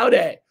 Julian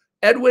Aude,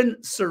 Edwin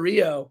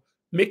Cerrillo,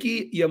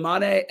 Mickey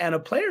Yamane, and a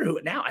player who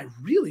now I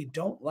really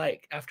don't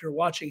like after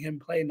watching him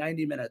play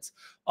 90 minutes.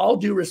 All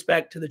due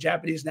respect to the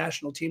Japanese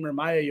national teamer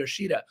Maya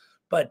Yoshida.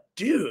 But,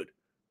 dude,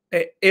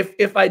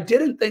 if I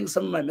didn't think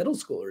some of my middle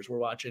schoolers were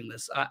watching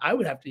this, I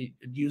would have to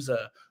use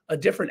a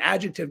different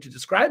adjective to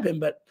describe him.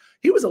 But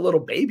he was a little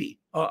baby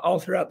all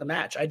throughout the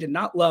match. I did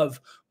not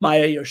love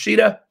Maya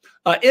Yoshida.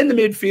 In the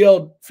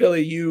midfield,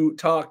 Philly, you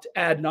talked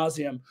ad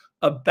nauseum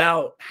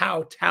about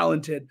how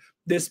talented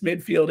this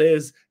midfield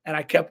is, and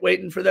I kept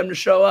waiting for them to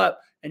show up,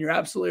 and you're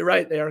absolutely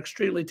right. They are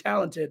extremely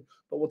talented,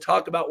 but we'll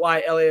talk about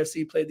why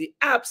LAFC played the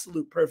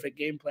absolute perfect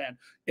game plan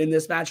in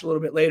this match a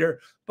little bit later.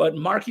 But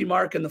Marky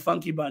Mark and the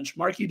Funky Bunch,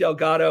 Marky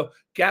Delgado,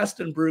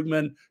 Gaston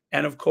Brugman,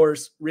 and, of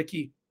course,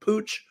 Ricky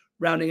Pooch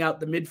rounding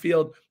out the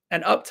midfield.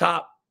 And up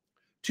top,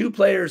 two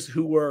players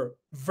who were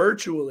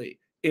virtually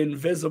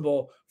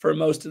invisible for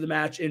most of the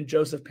match in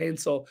Joseph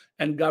Paintsel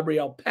and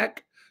Gabriel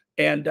Peck.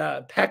 And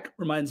Peck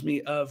reminds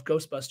me of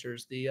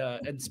Ghostbusters, the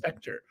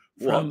inspector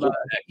from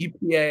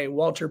EPA,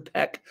 Walter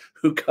Peck,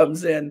 who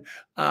comes in.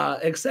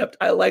 Except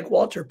I like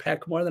Walter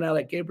Peck more than I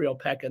like Gabriel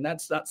Peck, and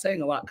that's not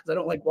saying a lot because I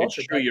don't like Walter Peck.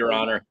 It's true, Peck. Your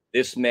Honor.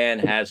 This man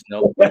has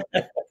no.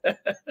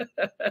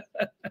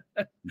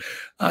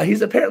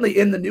 He's apparently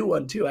in the new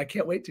one, too. I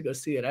can't wait to go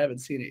see it. I haven't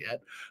seen it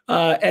yet.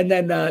 And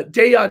then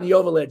Dejan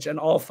Joveljic and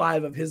all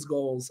 5 of his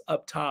goals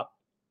up top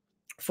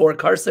for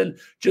Carson.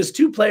 Just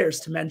 2 players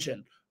to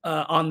mention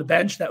on the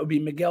bench. That would be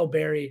Miguel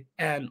Berry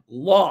and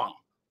long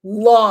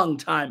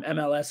time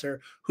MLSer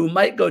who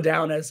might go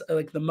down as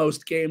like the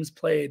most games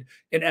played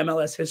in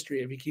MLS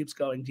history if he keeps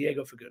going,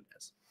 Diego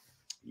Fagundes.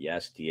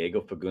 Yes,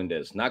 Diego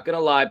Fagundes. Not going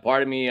to lie,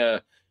 part of me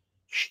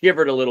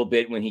shivered a little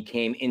bit when he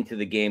came into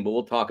the game, but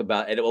we'll talk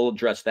about it. We'll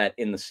address that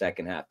in the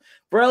second half.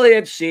 For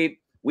LAFC,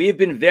 we have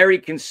been very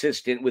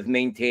consistent with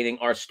maintaining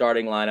our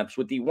starting lineups,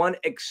 with the one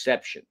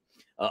exception.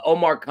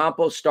 Omar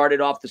Campos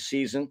started off the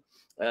season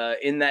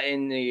in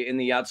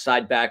the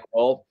outside back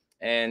role,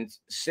 and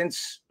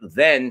since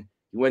then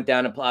he went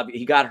down and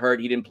he got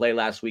hurt. He didn't play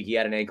last week. He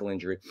had an ankle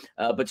injury.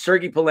 But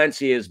Sergi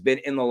Palencia has been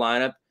in the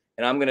lineup,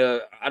 and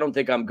I don't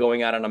think I'm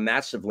going out on a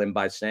massive limb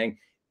by saying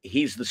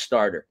he's the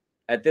starter.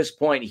 At this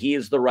point, he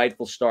is the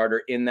rightful starter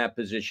in that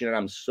position, and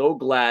I'm so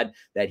glad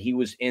that he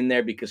was in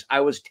there because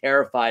I was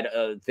terrified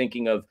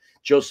thinking of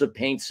Joseph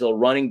Paintsel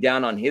running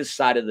down on his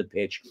side of the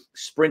pitch,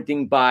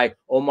 sprinting by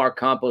Omar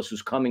Campos,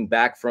 who's coming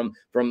back from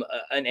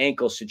an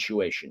ankle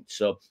situation.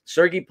 So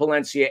Sergi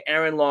Palencia,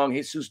 Aaron Long,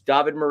 Jesus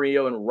David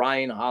Murillo, and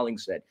Ryan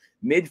Hollingshead.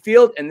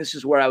 Midfield, and this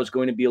is where I was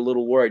going to be a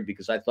little worried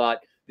because I thought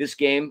this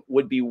game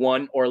would be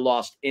won or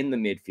lost in the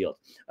midfield.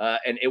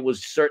 And it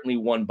was certainly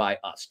won by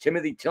us.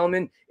 Timothy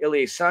Tillman,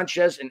 Ilie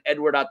Sanchez, and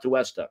Edward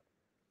Atuesta.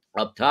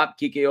 Up top,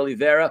 Kike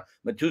Oliveira,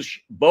 Matush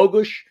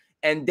Bogush,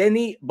 and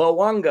Denny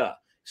Bawanga.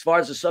 As far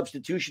as the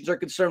substitutions are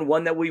concerned,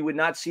 one that we would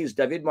not see is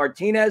David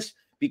Martinez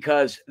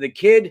because the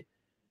kid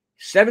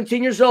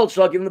 17 years old,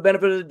 so I'll give him the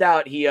benefit of the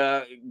doubt. He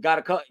got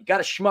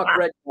a schmuck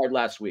red card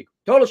last week.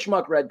 Total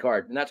schmuck red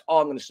card, and that's all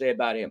I'm going to say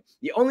about him.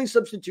 The only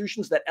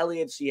substitutions that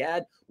LAFC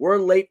had were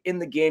late in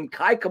the game.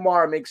 Kai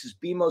Kamara makes his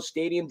BMO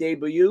Stadium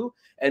debut,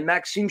 and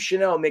Maxime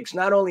Chanel makes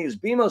not only his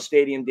BMO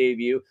Stadium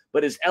debut,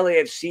 but his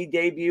LAFC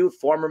debut,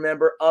 former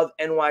member of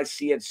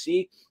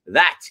NYCFC.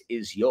 That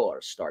is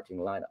your starting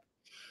lineup.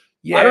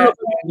 Yeah. I don't know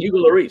if Hugo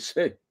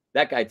Lloris.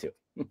 That guy too.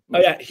 Oh,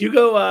 yeah.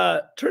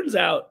 Hugo, turns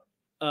out,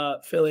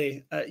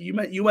 Philly,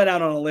 you went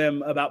out on a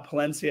limb about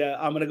Palencia.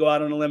 I'm going to go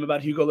out on a limb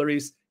about Hugo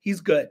Lloris. He's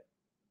good.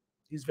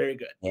 He's very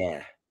good.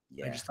 Yeah.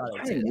 I just thought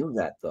I knew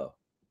that though.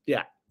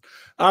 Yeah.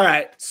 All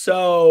right.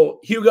 So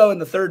Hugo in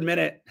the 3rd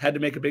minute had to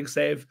make a big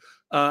save,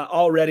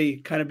 already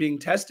kind of being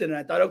tested. And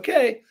I thought,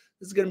 okay,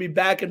 this is going to be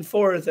back and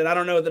forth. And I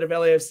don't know that if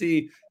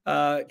LAFC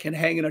can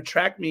hang in a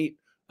track meet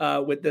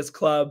with this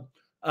club.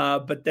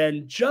 But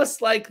then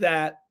just like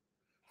that,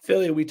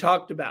 Philly, we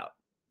talked about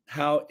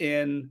how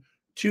in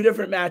 2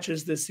 different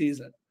matches this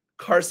season,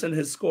 Carson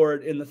has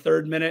scored in the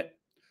 3rd minute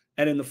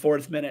and in the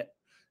 4th minute.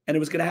 And it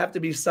was going to have to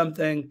be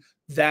something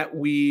that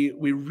we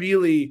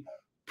really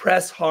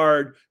press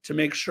hard to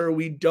make sure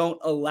we don't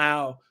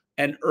allow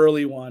an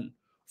early one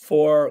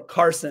for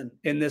Carson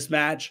in this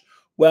match.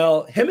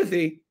 Well,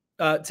 Timothy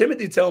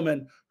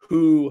Tillman,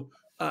 who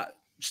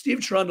Steve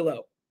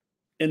Cherundolo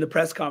in the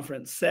press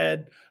conference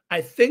said,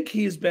 I think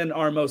he's been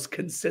our most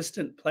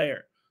consistent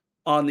player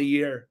on the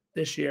year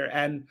this year.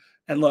 And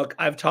look,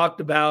 I've talked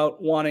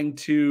about wanting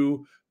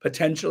to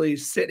potentially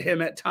sit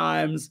him at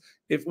times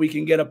if we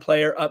can get a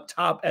player up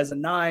top as a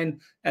 9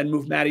 and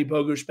move Matty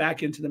Bogusz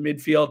back into the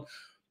midfield.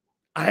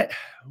 I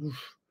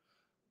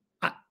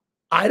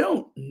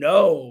don't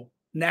know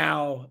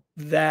now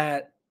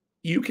that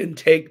you can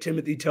take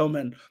Timothy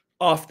Tillman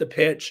off the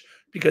pitch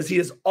because he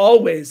is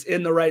always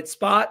in the right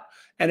spot.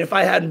 And if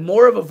I had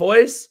more of a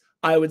voice,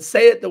 I would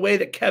say it the way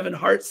that Kevin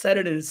Hart said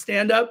it in his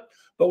stand-up.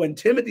 But when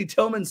Timothy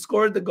Tillman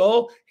scored the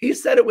goal, he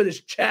said it with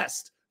his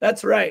chest.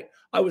 That's right.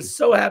 I was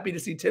so happy to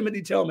see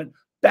Timothy Tillman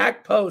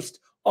back post,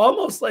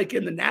 almost like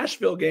in the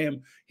Nashville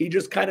game. He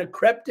just kind of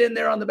crept in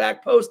there on the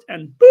back post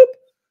and boop,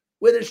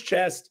 with his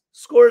chest,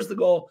 scores the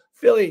goal.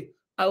 Philly,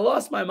 I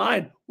lost my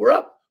mind. We're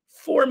up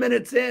 4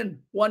 minutes in,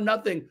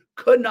 1-0.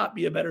 Could not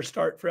be a better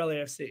start for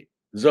LAFC. It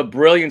was a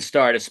brilliant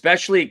start,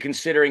 especially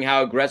considering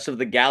how aggressive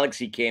the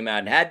Galaxy came out.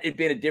 And had it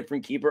been a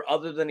different keeper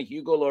other than a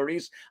Hugo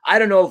Lloris, I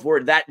don't know if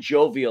we're that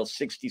jovial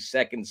 60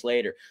 seconds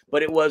later.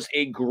 But it was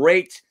a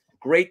great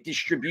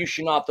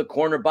distribution off the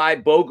corner by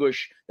Bogusz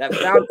that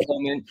found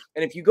Tillman.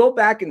 And if you go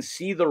back and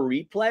see the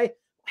replay,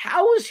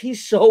 how was he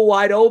so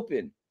wide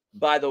open,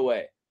 by the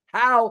way?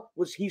 How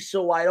was he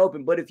so wide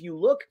open? But if you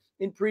look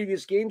in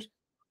previous games,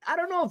 I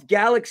don't know if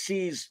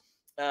Galaxy's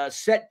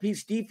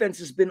set-piece defense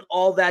has been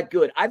all that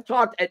good. I've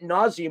talked ad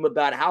nauseum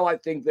about how I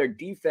think their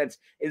defense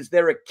is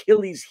their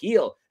Achilles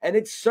heel, and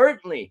it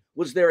certainly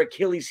was their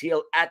Achilles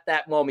heel at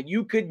that moment.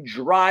 You could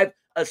drive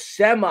a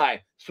semi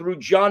through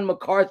John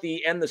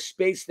McCarthy and the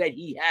space that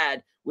he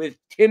had with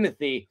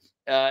Timothy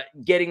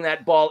getting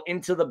that ball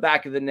into the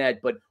back of the net.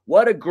 But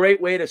what a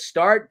great way to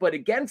start. But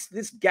against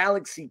this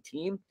Galaxy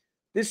team,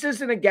 this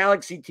isn't a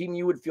Galaxy team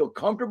you would feel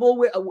comfortable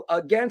with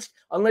against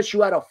unless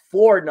you had a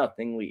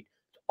 4-0 lead.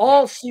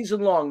 All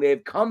season long, they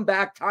have come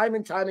back time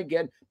and time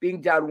again,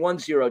 being down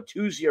 1-0,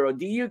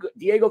 2-0.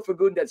 Diego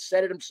Fagundes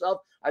said it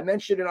himself. I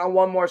mentioned it on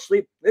One More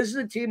Sleep. This is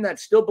a team that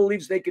still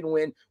believes they can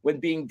win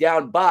when being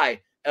down by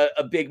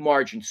a big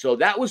margin. So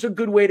that was a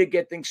good way to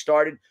get things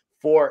started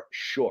for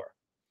sure.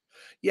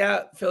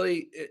 Yeah,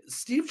 Philly,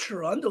 Steve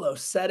Cherundolo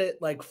said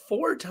it like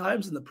 4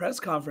 times in the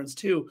press conference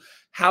too,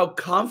 how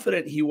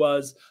confident he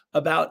was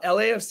about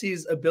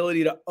LAFC's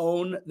ability to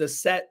own the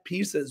set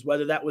pieces,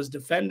 whether that was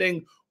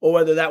defending or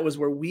whether that was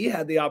where we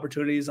had the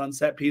opportunities on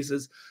set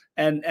pieces.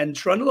 And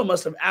Cherundolo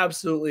must have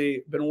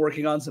absolutely been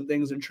working on some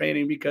things in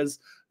training because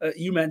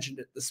you mentioned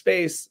it, the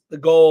space, the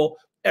goal,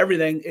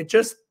 everything.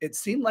 It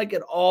seemed like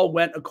it all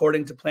went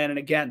according to plan. And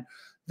again,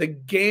 the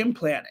game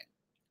planning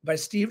by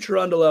Steve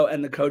Cherundolo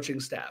and the coaching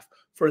staff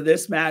for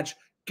this match,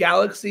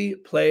 Galaxy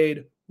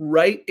played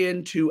right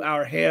into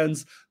our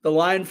hands. The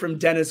line from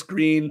Dennis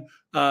Green,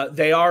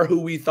 they are who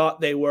we thought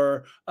they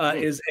were,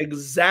 is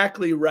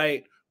exactly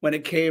right when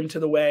it came to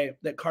the way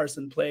that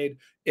Carson played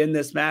in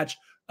this match.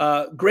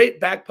 Great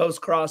back post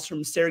cross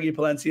from Sergi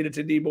Palencia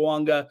to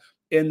Dibawanga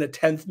in the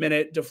 10th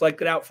minute,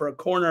 deflected out for a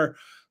corner.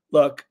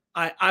 Look,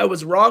 I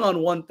was wrong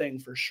on one thing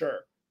for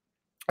sure.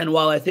 And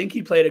while I think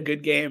he played a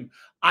good game,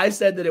 I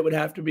said that it would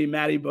have to be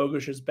Matty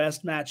Bogusz's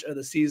best match of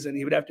the season.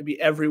 He would have to be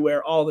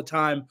everywhere all the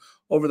time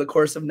over the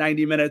course of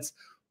 90 minutes.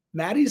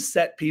 Matty's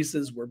set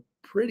pieces were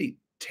pretty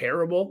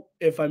terrible,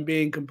 if I'm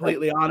being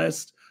completely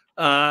honest.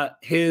 Not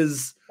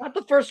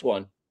the first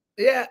one.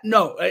 Yeah,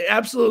 no,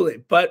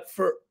 absolutely. But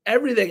for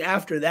everything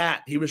after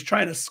that, he was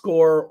trying to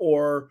score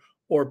or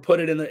put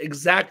it in the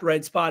exact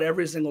right spot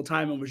every single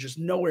time and was just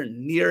nowhere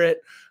near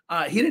it.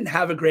 He didn't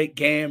have a great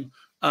game,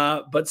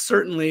 but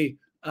certainly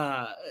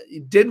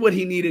did what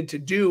he needed to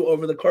do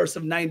over the course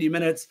of 90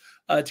 minutes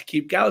to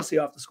keep Galaxy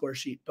off the score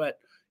sheet. But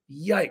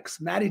yikes,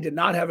 Matty did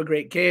not have a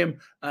great game.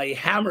 He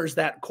hammers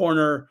that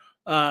corner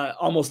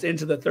almost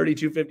into the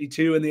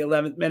 32-52 in the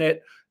 11th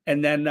minute.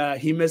 And then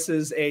he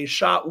misses a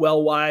shot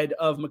well wide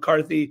of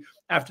McCarthy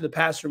after the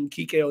pass from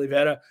Kike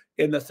Oliveira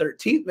in the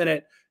 13th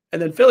minute.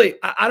 And then Philly,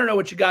 I don't know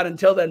what you got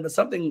until then, but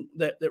something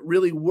that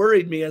really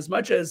worried me as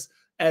much as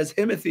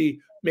Himothy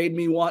made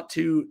me want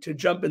to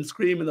jump and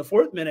scream in the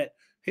 4th minute,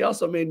 he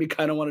also made me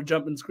kind of want to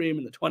jump and scream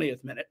in the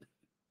 20th minute.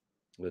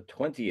 The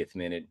 20th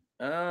minute.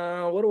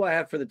 What do I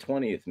have for the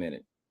 20th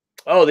minute?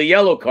 Oh, the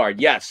yellow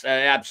card. Yes,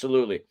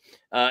 absolutely.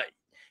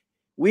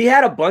 We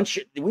had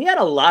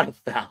a lot of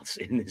fouls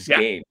in this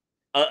game.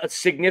 A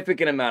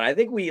significant amount. I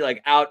think we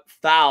out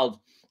fouled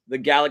the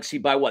Galaxy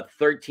by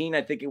 13?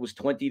 I think it was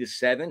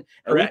 20-7. And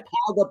Correct.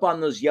 we piled up on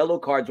those yellow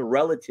cards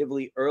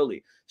relatively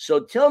early.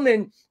 So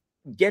Tillman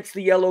gets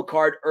the yellow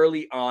card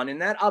early on,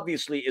 and that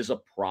obviously is a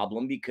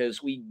problem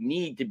because we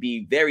need to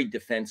be very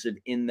defensive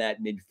in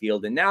that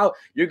midfield. And now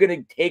you're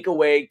going to take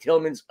away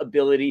Tillman's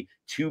ability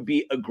to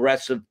be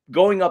aggressive,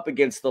 going up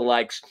against the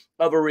likes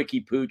of a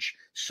Ricky Pooch,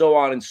 so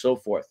on and so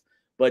forth.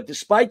 But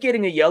despite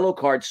getting a yellow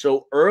card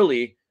so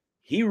early,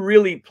 he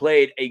really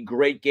played a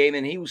great game,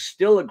 and he was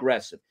still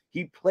aggressive.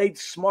 He played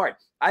smart.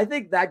 I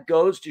think that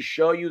goes to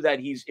show you that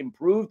he's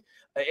improved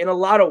in a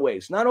lot of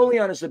ways, not only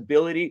on his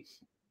ability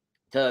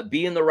to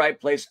be in the right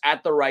place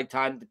at the right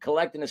time, to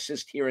collect an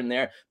assist here and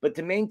there, but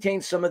to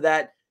maintain some of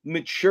that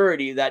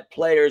maturity that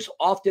players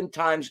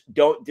oftentimes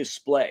don't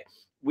display.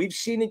 We've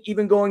seen it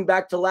even going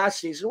back to last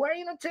season where,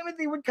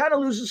 Timothy would kind of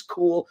lose his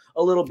cool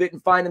a little bit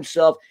and find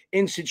himself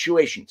in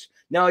situations.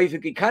 Now, if you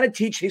could kind of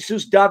teach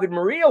Jesus David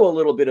Murillo a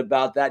little bit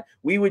about that,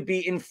 we would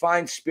be in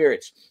fine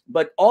spirits.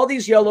 But all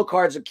these yellow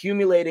cards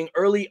accumulating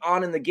early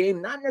on in the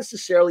game, not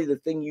necessarily the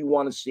thing you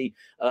want to see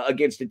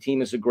against a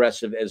team as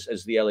aggressive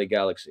as the LA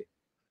Galaxy.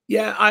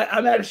 Yeah,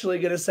 I'm actually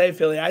going to say,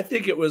 Philly, I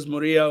think it was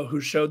Murillo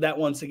who showed that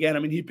once again. I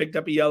mean, he picked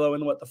up a yellow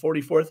in the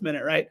 44th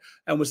minute, right?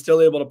 And was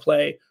still able to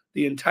play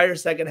the entire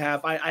second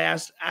half. I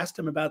asked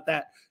him about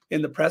that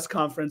in the press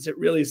conference. It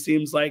really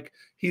seems like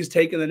he's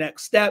taken the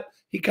next step.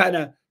 He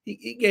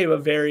gave a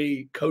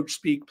very coach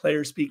speak,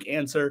 player speak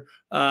answer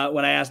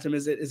when I asked him,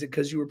 is it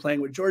because you were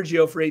playing with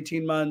Giorgio for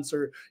 18 months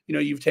or,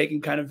 you've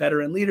taken kind of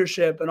veteran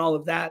leadership and all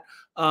of that.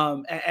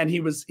 And he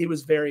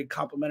was very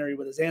complimentary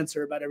with his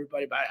answer about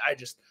everybody. But I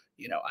just,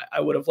 I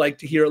would have liked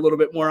to hear a little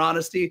bit more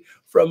honesty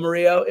from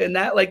Murillo in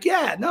that.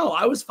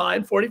 I was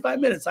fine. 45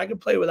 minutes. I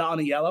could play without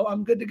a yellow.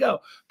 I'm good to go.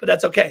 But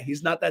that's okay.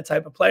 He's not that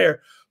type of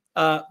player.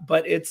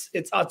 But it's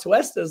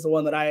Atuesta is the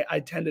one that I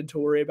tended to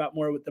worry about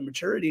more with the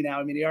maturity now.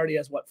 I mean, he already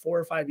has 4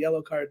 or 5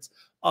 yellow cards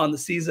on the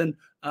season.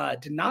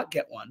 Did not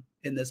get one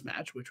in this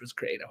match, which was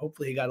great.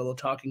 Hopefully he got a little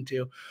talking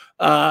to.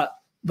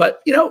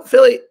 But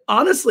Philly,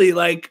 honestly,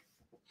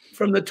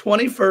 from the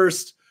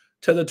 21st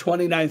to the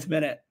 29th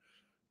minute,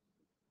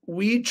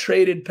 we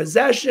traded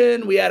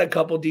possession. We had a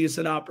couple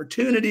decent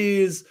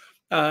opportunities.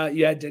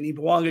 You had Denis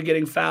Bouanga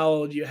getting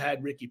fouled. You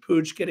had Ricky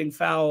Pooch getting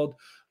fouled.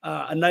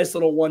 A nice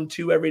little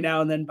 1-2 every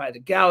now and then by the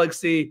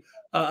Galaxy.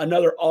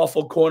 Another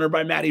awful corner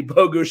by Matty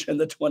Bogusz in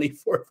the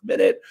 24th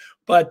minute.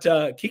 But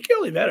Kike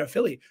Oliveira,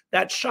 Philly,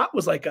 that shot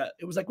was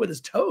it was with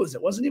his toes.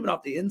 It wasn't even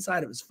off the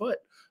inside of his foot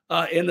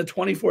in the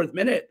 24th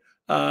minute.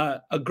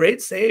 A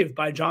great save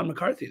by John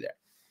McCarthy there.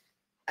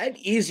 An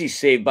easy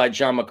save by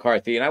John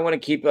McCarthy. And I want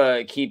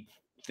to keep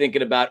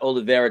thinking about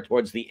Oliveira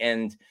towards the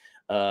end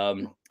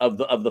of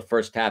the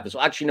first half as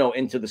well. Actually, no,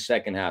 into the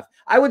second half.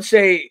 I would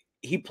say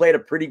he played a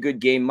pretty good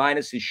game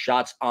minus his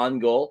shots on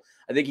goal.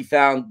 I think he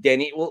found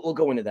Denny. We'll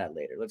go into that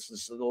later.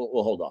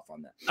 We'll hold off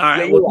on that. All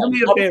right. Yeah, well, do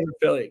me a favor,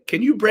 Philly.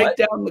 Can you break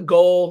down the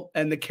goal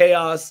and the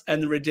chaos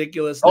and the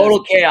ridiculousness?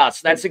 Total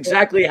chaos. That's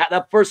exactly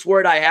that first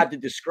word I had to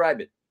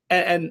describe it.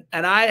 And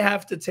I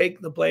have to take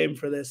the blame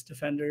for this,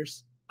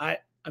 defenders.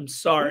 I'm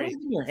sorry.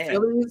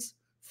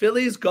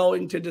 Philly's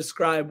going to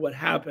describe what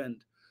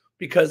happened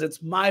because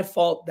it's my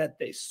fault that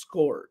they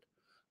scored.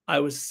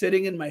 I was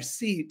sitting in my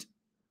seat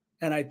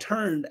and I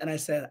turned and I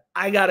said,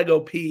 I got to go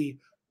pee.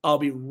 I'll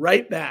be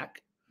right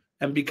back.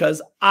 And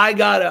because I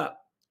got up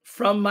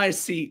from my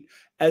seat,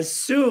 as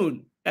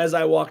soon as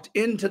I walked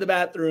into the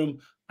bathroom,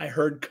 I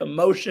heard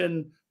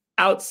commotion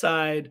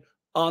outside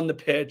on the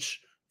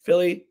pitch.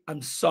 Philly,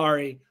 I'm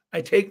sorry.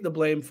 I take the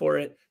blame for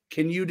it.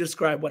 Can you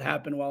describe what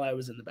happened while I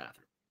was in the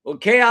bathroom? Well,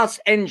 chaos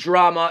and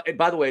drama.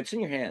 By the way, it's in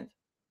your hand.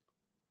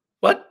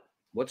 What?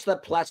 What's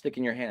that plastic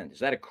in your hand? Is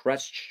that a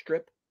Crest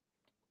strip?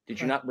 Did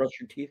you not brush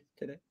your teeth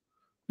today?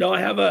 No, I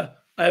have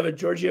a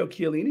Giorgio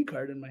Chiellini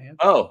card in my hand.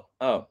 Oh,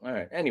 all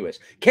right. Anyways,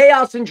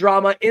 chaos and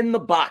drama in the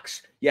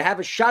box. You have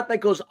a shot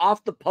that goes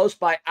off the post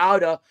by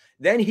Auda.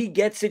 Then he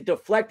gets it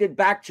deflected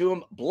back to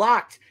him,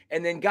 blocked.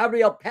 And then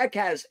Gabriel Peck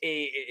has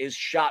his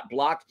shot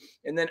blocked.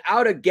 And then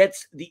Auda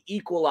gets the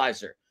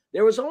equalizer.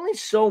 There was only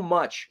so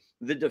much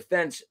the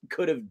defense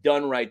could have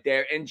done right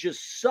there. And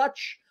just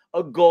such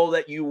a goal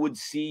that you would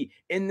see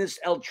in this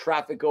El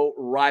Tráfico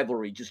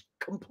rivalry. Just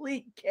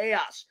complete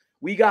chaos.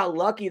 We got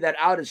lucky that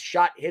Auda's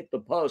shot hit the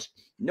post.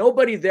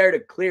 Nobody there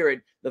to clear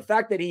it. The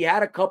fact that he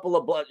had a couple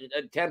of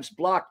attempts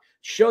blocked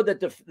showed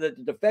that the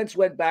defense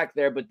went back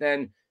there, but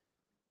then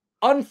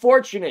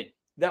unfortunate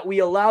that we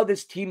allow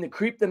this team to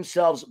creep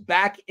themselves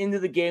back into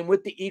the game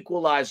with the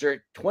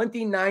equalizer,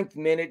 29th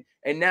minute,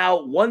 and now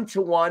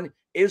 1-1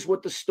 is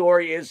what the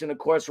story is. And of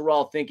course, we're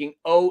all thinking,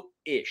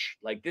 oh-ish,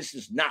 like this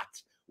is not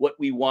what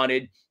we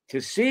wanted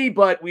to see.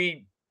 But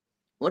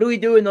what do we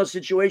do in those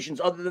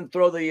situations other than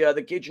throw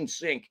the kitchen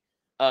sink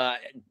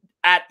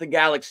at the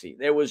Galaxy?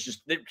 There was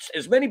just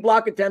as many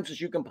block attempts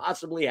as you can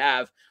possibly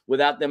have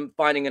without them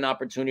finding an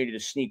opportunity to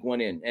sneak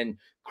one in. And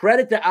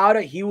credit to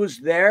Auda, he was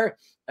there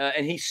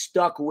and he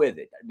stuck with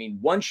it. I mean,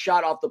 one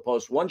shot off the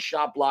post, one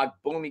shot block,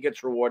 boom, he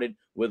gets rewarded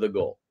with a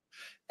goal.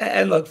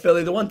 And look,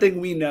 Philly, the one thing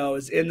we know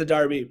is in the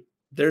derby,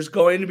 there's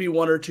going to be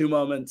one or two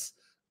moments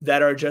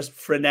that are just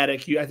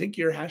frenetic. I think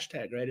your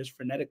hashtag, right, is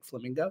frenetic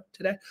flamingo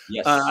today.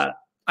 Yes.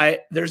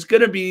 There's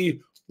going to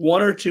be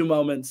one or two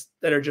moments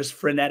that are just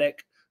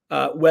frenetic,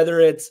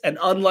 whether it's an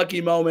unlucky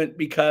moment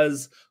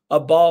because a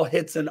ball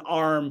hits an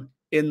arm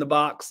in the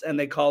box and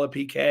they call a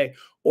PK,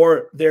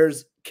 or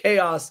there's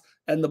chaos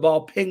and the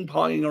ball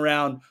ping-ponging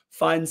around,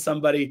 finds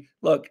somebody.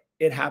 Look,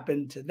 it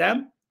happened to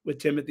them with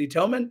Timothy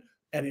Tillman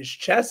and his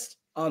chest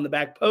on the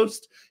back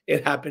post.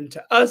 It happened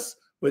to us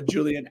with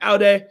Julian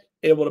Aude,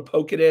 able to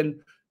poke it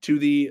in to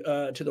the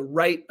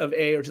right of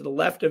or to the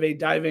left of a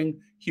diving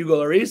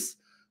Hugo Lloris.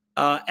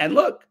 And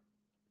look,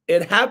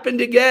 it happened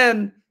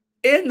again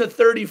in the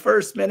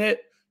 31st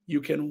minute.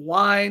 You can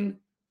whine,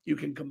 you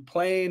can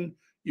complain,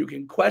 you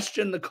can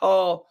question the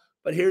call,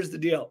 but here's the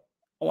deal.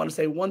 I want to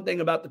say one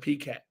thing about the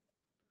PK.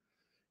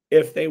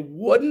 If they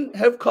wouldn't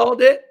have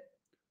called it,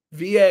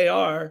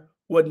 VAR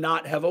would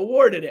not have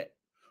awarded it.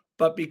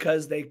 But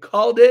because they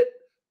called it,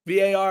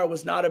 VAR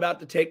was not about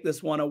to take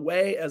this one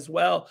away as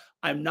well.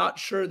 I'm not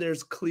sure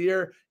there's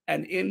clear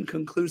and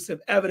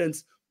inconclusive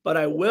evidence, but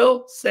I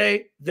will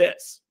say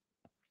this.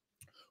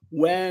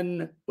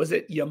 When was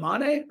it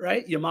Yamane,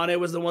 right? Yamane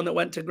was the one that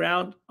went to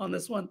ground on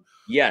this one.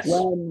 Yes,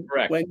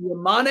 correct. When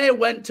Yamane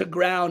went to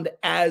ground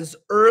as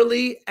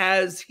early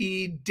as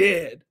he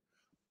did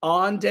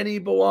on Denis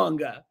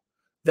Bouanga,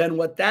 then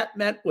what that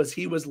meant was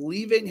he was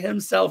leaving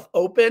himself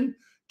open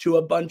to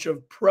a bunch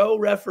of pro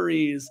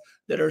referees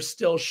that are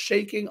still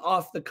shaking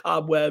off the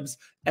cobwebs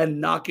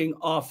and knocking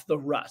off the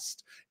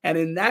rust. And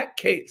in that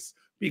case,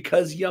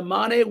 because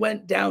Yamane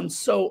went down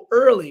so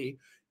early,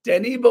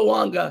 Denis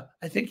Bouanga,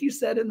 I think he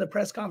said in the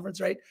press conference,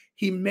 right?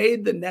 He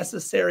made the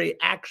necessary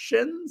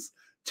actions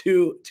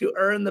to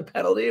earn the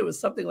penalty. It was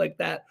something like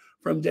that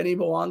from Denis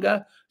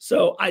Bouanga.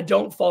 So I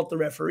don't fault the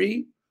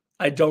referee.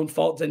 I don't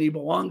fault Denis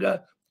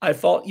Bouanga. I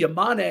fault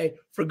Yamane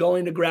for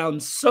going to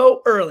ground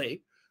so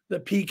early. The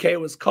PK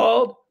was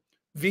called.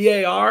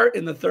 VAR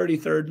in the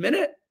 33rd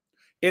minute.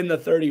 In the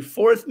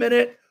 34th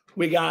minute,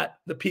 we got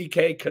the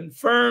PK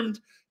confirmed.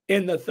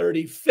 In the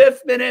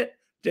 35th minute,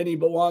 Denis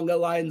Bouanga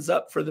lines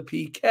up for the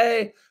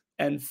PK.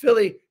 And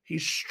Philly, he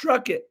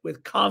struck it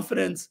with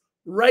confidence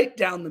right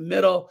down the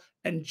middle.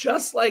 And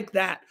just like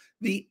that,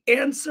 the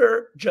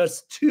answer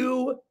just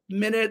 2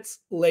 minutes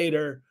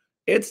later,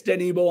 it's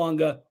Denis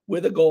Bouanga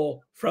with a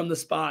goal from the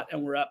spot,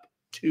 and we're up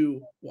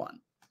 2-1.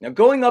 Now,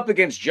 going up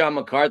against John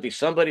McCarthy,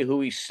 somebody who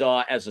we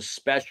saw as a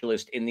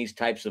specialist in these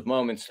types of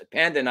moments,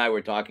 Panda and I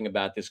were talking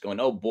about this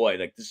going, oh boy,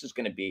 like this is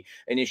going to be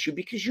an issue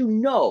because you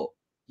know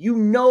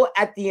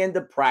at the end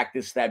of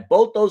practice that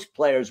both those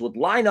players would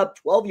line up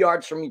 12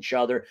 yards from each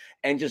other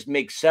and just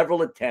make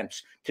several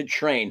attempts to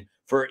train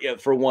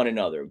for one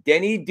another.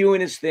 Denis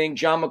doing his thing,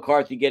 John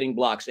McCarthy getting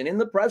blocks. And in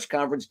the press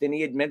conference,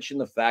 Denis had mentioned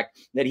the fact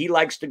that he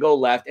likes to go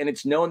left, and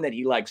it's known that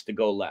he likes to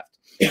go left.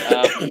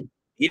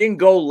 He didn't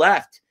go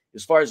left.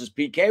 As far as his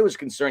PK was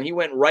concerned, he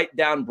went right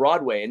down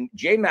Broadway, and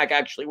J-Mac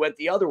actually went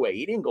the other way.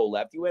 He didn't go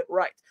left. He went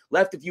right.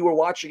 Left if you were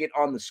watching it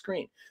on the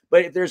screen.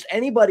 But if there's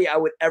anybody I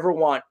would ever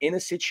want in a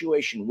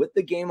situation with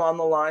the game on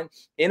the line,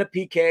 in a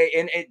PK,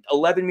 in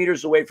 11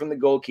 meters away from the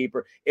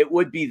goalkeeper, it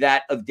would be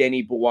that of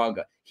Denis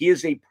Bouanga. He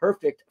is a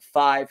perfect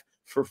 5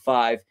 for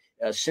 5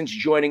 since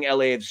joining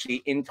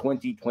LAFC in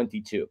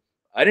 2022.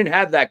 I didn't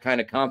have that kind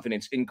of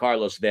confidence in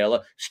Carlos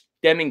Vela,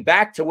 stemming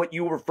back to what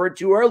you referred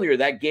to earlier,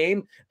 that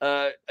game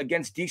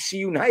against DC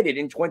United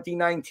in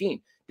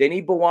 2019.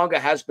 Denis Bouanga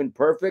has been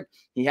perfect.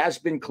 He has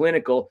been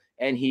clinical,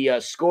 and he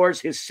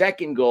scores his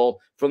second goal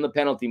from the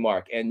penalty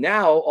mark. And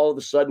now, all of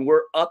a sudden,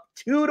 we're up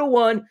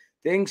 2-1.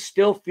 Things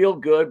still feel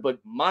good, but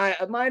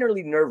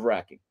minorly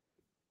nerve-wracking.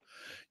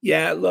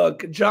 Yeah,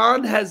 look,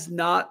 John has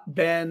not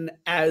been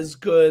as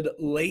good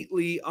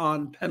lately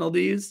on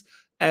penalties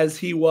as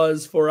he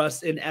was for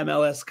us in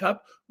MLS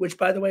Cup, which,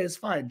 by the way, is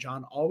fine,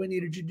 John. All we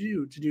needed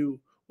you to do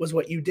was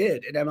what you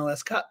did in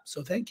MLS Cup,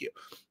 so thank you.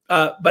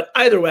 But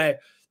either way,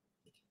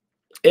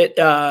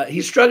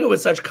 he struggled with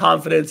such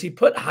confidence. He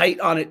put height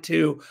on it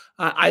too.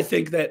 I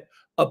think that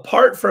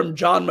apart from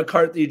John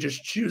McCarthy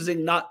just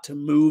choosing not to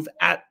move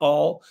at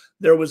all,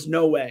 there was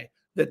no way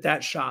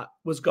that shot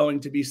was going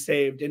to be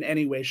saved in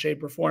any way,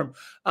 shape, or form.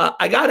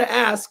 I got to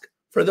ask,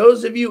 for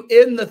those of you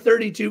in the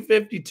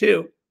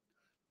 32-52,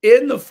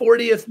 in the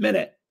 40th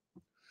minute,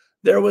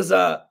 there was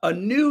a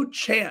new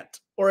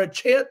chant, or a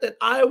chant that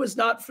I was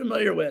not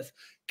familiar with.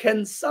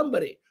 Can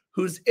somebody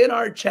who's in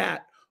our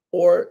chat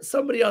or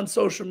somebody on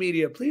social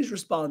media, please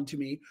respond to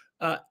me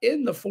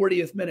in the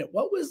 40th minute.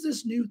 What was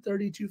this new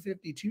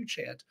 3252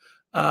 chant?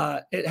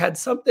 It had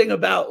something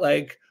about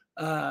like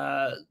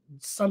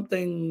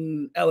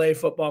something LA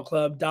Football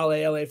Club,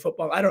 Dale LA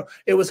Football. I don't know.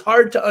 It was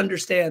hard to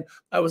understand.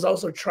 I was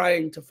also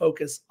trying to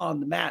focus on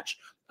the match.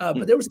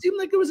 But there seemed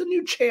like there was a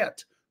new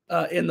chant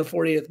in the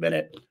 40th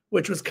minute,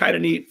 which was kind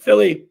of neat.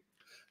 Philly,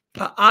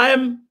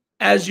 I'm,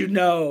 as you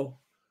know,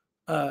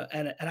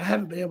 and I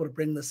haven't been able to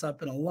bring this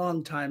up in a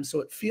long time, so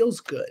it feels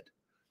good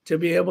to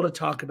be able to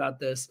talk about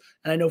this.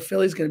 And I know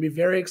Philly's going to be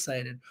very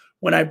excited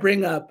when I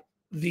bring up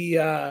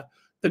the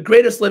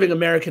greatest living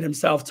American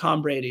himself,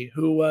 Tom Brady,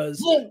 who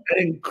was an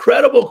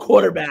incredible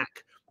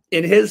quarterback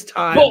in his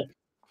time,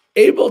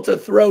 able to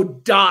throw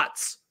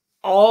dots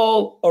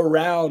all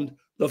around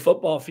the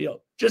football field,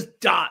 just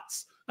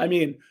dots. I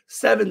mean,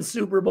 7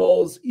 Super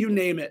Bowls, you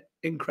name it,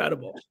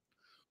 incredible.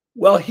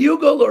 Well,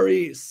 Hugo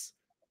Lloris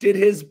did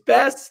his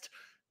best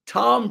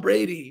Tom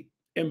Brady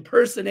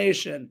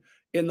impersonation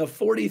in the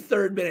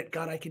 43rd minute.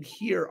 God, I can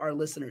hear our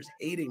listeners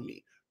hating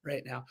me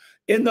right now.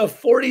 In the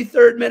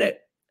 43rd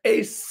minute,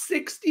 a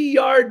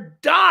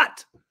 60-yard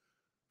dot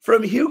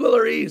from Hugo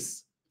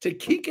Lloris to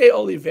Kike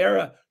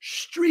Oliveira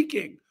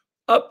streaking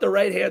up the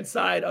right-hand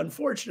side.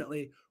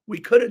 Unfortunately, we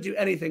couldn't do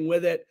anything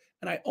with it,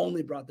 and I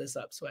only brought this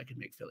up so I could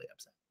make Philly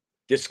upset.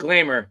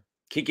 Disclaimer,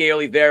 Kike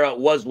Oliveira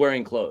was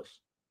wearing clothes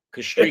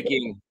because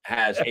streaking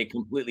has a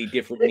completely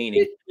different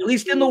meaning, at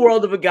least in the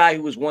world of a guy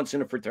who was once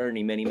in a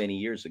fraternity many, many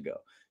years ago.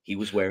 He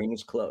was wearing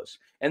his clothes.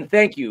 And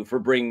thank you for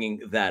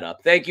bringing that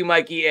up. Thank you,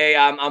 Mikey A.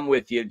 I'm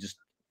with you. Just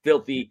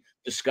filthy,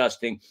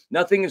 disgusting.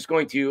 Nothing is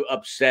going to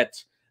upset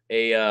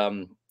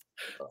a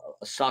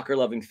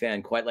soccer-loving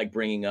fan quite like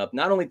bringing up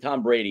not only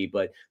Tom Brady,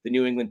 but the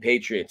New England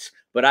Patriots.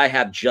 But I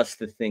have just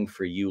the thing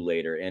for you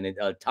later. And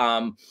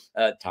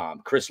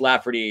Chris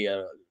Lafferty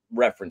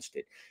referenced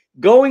it.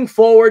 Going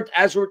forward,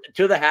 as we're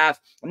to the half,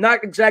 I'm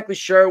not exactly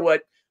sure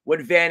what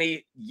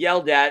Vanny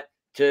yelled at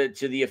to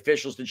the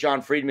officials, to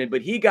John Friedman,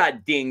 but he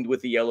got dinged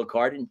with a yellow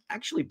card. And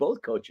actually,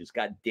 both coaches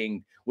got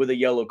dinged with a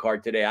yellow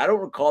card today. I don't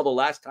recall the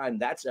last time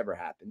that's ever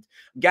happened.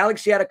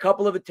 Galaxy had a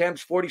couple of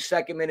attempts,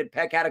 42nd minute.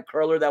 Peck had a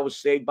curler that was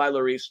saved by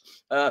Lloris.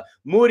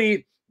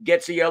 Moody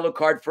gets a yellow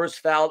card, first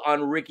foul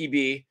on Ricky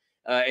B.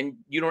 And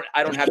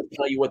I don't have to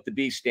tell you what the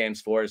B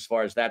stands for as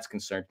far as that's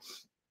concerned.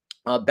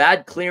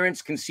 Bad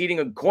clearance, conceding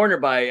a corner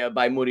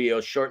by Murillo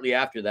shortly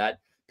after that.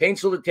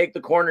 Painful to take the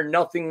corner,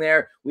 nothing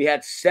there. We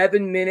had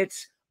 7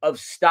 minutes of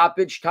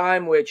stoppage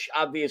time, which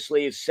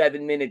obviously is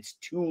 7 minutes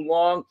too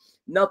long.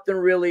 Nothing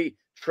really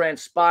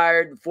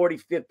transpired.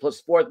 45th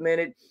plus 4th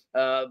minute.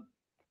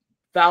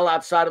 Foul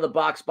outside of the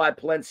box by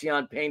Palencia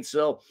on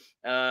Painsil.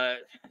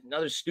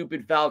 Another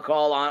stupid foul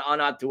call on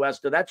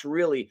Atuesta. That's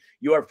really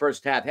your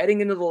first half.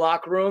 Heading into the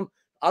locker room,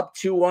 up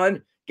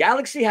 2-1.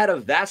 Galaxy had a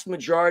vast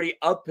majority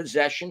of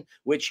possession,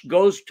 which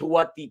goes to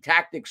what the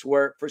tactics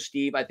were for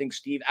Steve. I think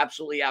Steve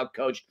absolutely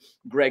outcoached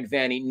Greg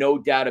Vanny, no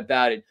doubt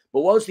about it.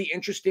 But what was the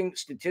interesting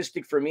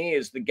statistic for me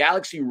is the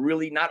Galaxy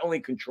really not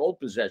only controlled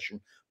possession,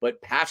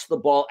 but passed the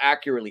ball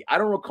accurately. I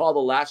don't recall the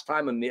last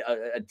time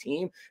a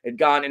team had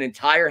gone an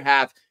entire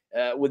half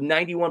with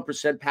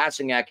 91%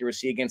 passing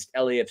accuracy against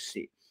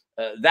LAFC.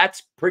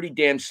 That's pretty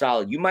damn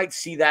solid. You might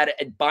see that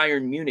at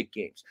Bayern Munich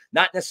games,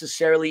 not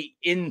necessarily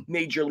in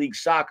Major League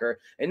Soccer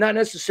and not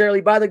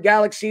necessarily by the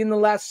Galaxy in the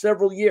last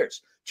several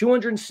years.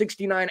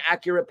 269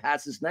 accurate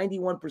passes,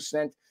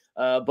 91%.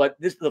 But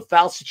the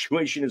foul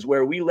situation is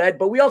where we led,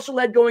 but we also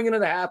led going into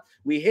the half.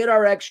 We hit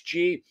our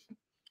XG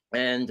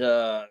and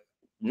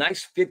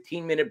nice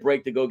 15-minute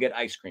break to go get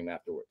ice cream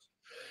afterwards.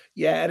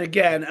 Yeah, and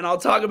again, and I'll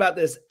talk about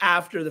this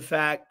after the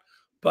fact,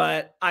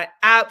 but I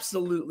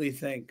absolutely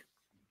think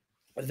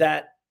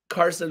that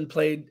Carson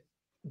played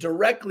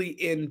directly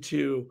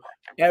into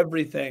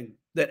everything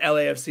that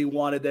LAFC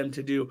wanted them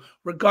to do,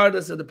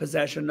 regardless of the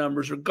possession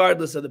numbers,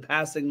 regardless of the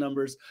passing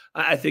numbers.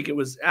 I think it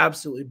was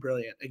absolutely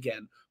brilliant,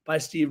 again, by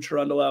Steve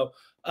Cherundolo.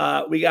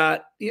 We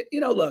got,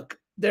 look,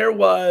 this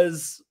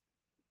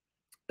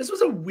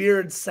was a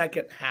weird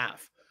second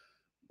half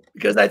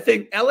because I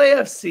think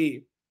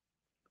LAFC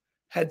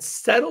had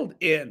settled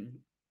in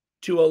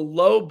to a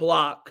low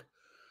block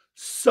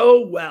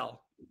so well.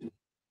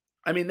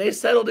 I mean, they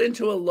settled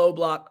into a low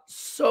block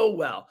so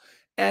well.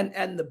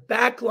 And the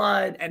back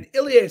line and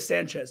Ilie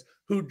Sanchez,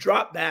 who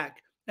dropped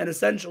back and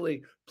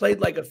essentially played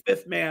like a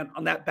fifth man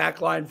on that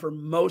back line for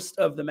most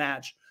of the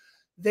match,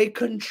 they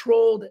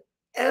controlled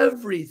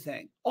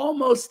everything,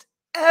 almost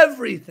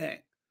everything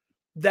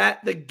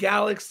that the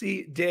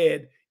Galaxy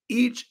did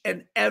each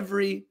and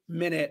every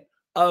minute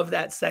of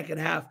that second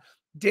half.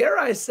 Dare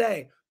I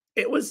say,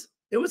 it was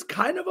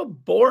kind of a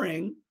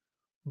boring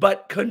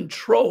but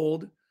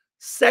controlled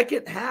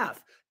second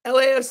half.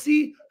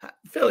 LAFC,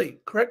 Philly,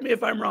 correct me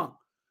if I'm wrong.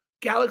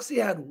 Galaxy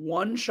had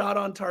one shot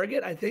on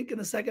target, I think, in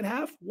the second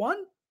half.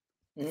 One?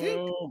 I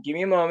think. Give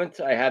me a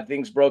moment. I have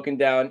things broken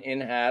down in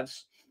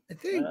halves. I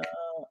think.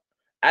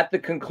 At the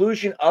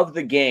conclusion of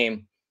the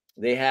game,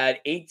 they had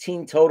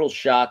 18 total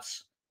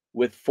shots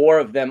with 4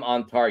 of them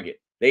on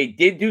target. They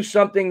did do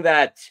something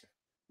that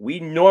we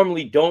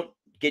normally don't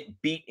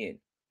get beat in.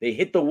 They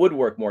hit the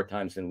woodwork more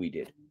times than we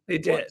did. They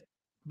did.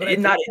 But they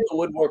did not hit the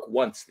woodwork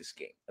once this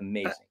game.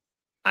 Amazing.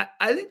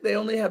 I think they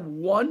only had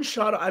one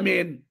shot. I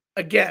mean,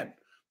 again,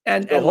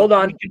 and hold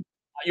on.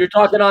 You're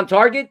talking on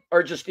target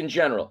or just in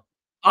general?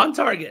 On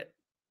target.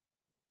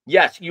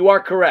 Yes, you are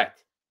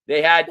correct.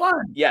 They had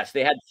one. Yes,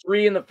 they had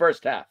 3 in the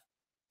first half.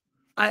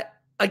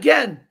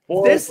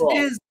 This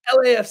is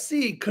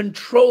LAFC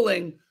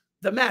controlling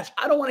the match.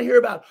 I don't want to hear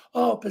about,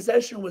 oh,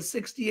 possession was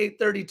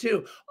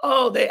 68-32.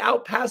 Oh, they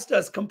outpassed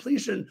us,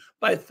 completion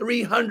by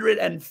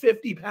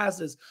 350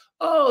 passes.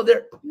 Oh,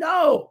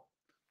 no.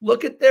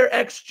 Look at their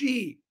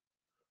XG.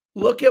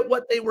 Look at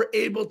what they were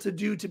able to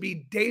do to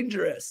be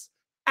dangerous.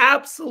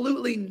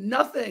 Absolutely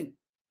nothing.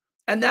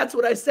 And that's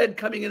what I said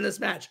coming in this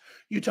match.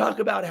 You talk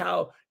about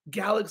how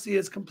Galaxy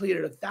has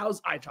completed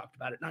 1,000. I talked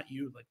about it, not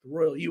you, like the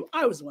royal you.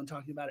 I was the one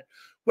talking about it.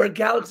 Where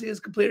Galaxy has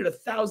completed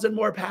 1,000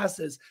 more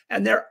passes,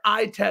 and their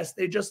eye test,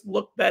 they just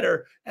look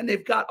better, and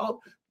they've got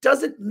all.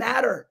 Doesn't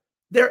matter.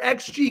 Their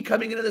XG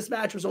coming into this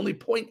match was only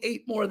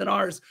 0.8 more than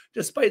ours,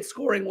 despite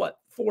scoring,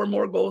 4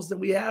 more goals than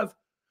we have.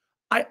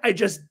 I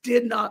just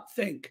did not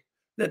think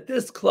that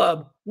this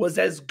club was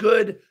as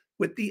good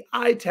with the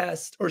eye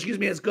test, or excuse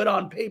me, as good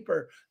on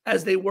paper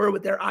as they were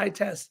with their eye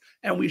test.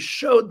 And we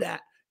showed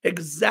that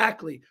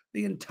exactly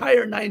the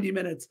entire 90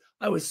 minutes.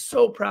 I was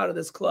so proud of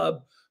this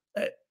club.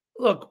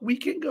 Look, we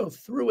can go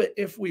through it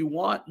if we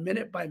want,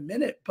 minute by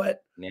minute,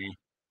 but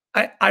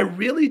I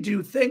really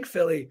do think,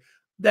 Philly,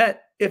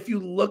 that if you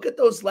look at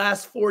those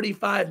last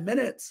 45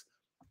 minutes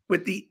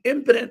with the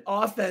impotent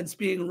offense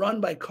being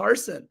run by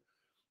Carson,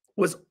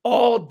 was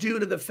all due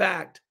to the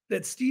fact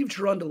that Steve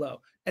Cherundolo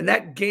and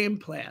that game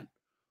plan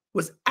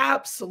was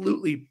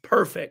absolutely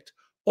perfect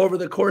over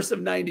the course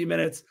of 90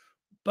 minutes.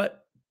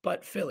 But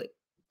Philly,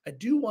 I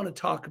do want to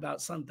talk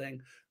about something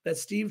that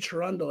Steve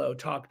Cherundolo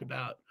talked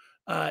about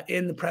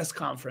in the press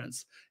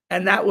conference,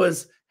 and that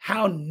was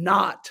how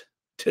not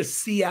to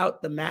see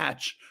out the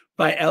match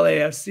by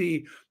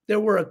LAFC. There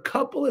were a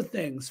couple of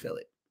things,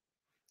 Philly,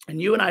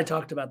 and you and I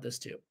talked about this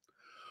too,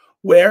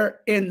 where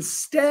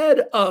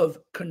instead of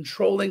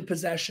controlling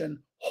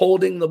possession,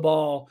 holding the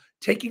ball,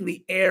 taking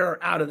the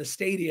air out of the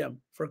stadium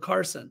for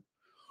Carson,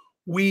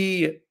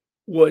 we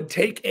would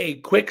take a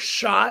quick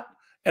shot,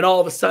 and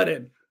all of a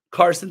sudden,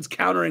 Carson's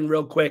countering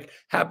real quick.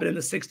 Happened in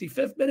the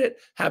 65th minute,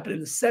 happened in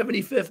the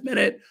 75th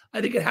minute.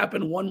 I think it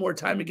happened one more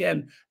time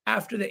again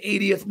after the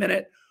 80th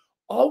minute.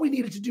 All we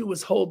needed to do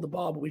was hold the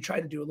ball, but we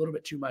tried to do a little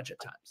bit too much at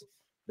times.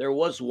 There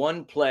was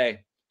one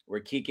play where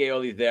Kike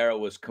Oliveira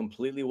was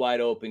completely wide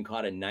open,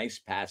 caught a nice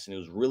pass, and it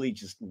was really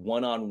just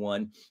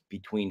one-on-one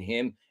between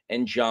him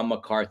and John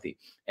McCarthy.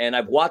 And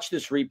I've watched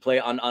this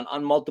replay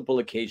on multiple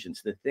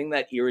occasions. The thing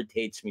that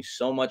irritates me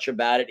so much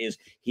about it is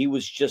he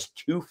was just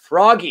too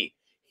froggy.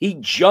 He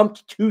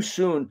jumped too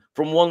soon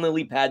from one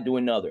lily pad to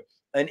another.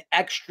 An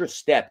extra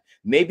step.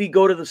 Maybe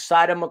go to the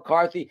side of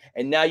McCarthy,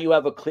 and now you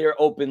have a clear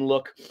open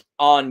look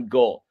on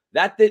goal.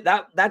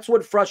 That's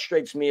what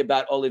frustrates me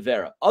about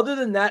Oliveira. Other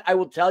than that, I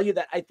will tell you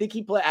that I think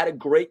he had a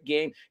great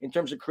game in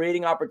terms of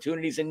creating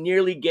opportunities and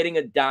nearly getting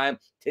a dime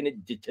to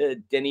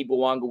Denis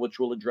Bouanga, which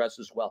we'll address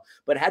as well.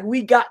 But had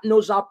we gotten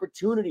those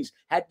opportunities,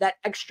 had that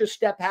extra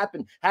step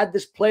happened, had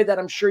this play that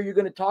I'm sure you're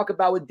going to talk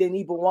about with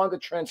Denis Bouanga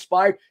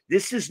transpired,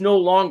 this is no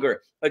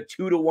longer a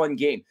 2-1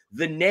 game.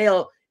 The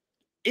nail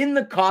in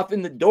the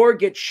coffin, the door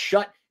gets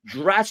shut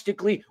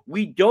drastically.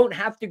 We don't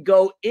have to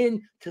go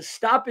into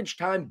stoppage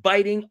time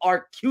biting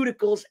our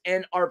cuticles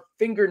and our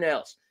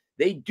fingernails.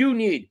 They do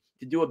need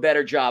to do a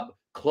better job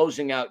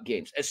closing out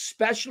games,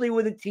 especially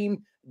with a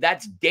team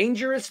that's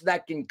dangerous,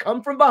 that can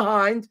come from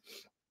behind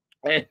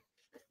and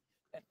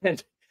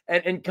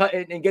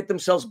get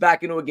themselves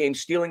back into a game,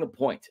 stealing a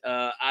point.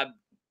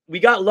 We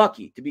got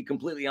lucky, to be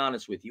completely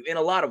honest with you, in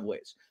a lot of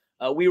ways.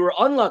 We were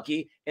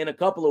unlucky in a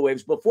couple of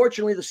ways, but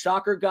fortunately, the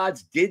soccer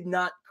gods did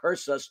not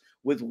curse us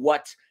with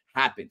what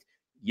happened.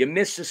 You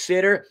miss a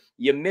sitter,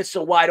 you miss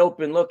a wide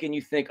open look, and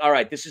you think, all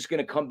right, this is going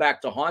to come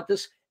back to haunt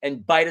us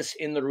and bite us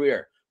in the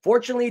rear.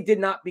 Fortunately, it did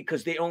not,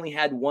 because they only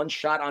had one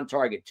shot on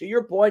target. To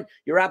your point,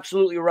 you're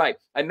absolutely right.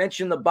 I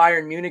mentioned the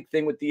Bayern Munich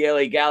thing with the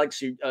LA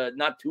Galaxy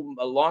not too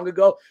long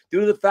ago, due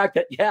to the fact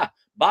that, yeah,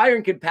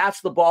 Bayern can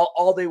pass the ball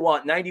all they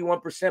want,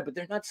 91%, but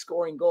they're not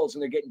scoring goals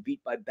and they're getting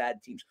beat by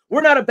bad teams.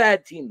 We're not a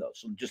bad team, though,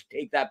 so just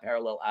take that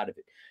parallel out of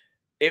it.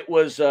 It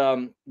was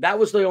that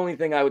was the only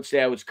thing I would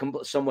say I was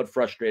somewhat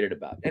frustrated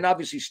about. And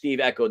obviously, Steve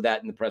echoed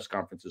that in the press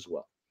conference as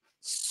well.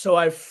 So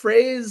I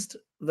phrased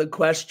the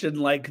question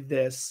like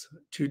this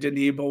to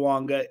Denis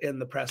Bouanga in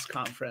the press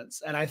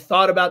conference. And I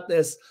thought about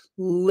this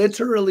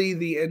literally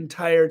the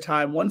entire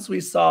time. Once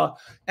we saw,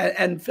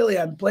 and Philly,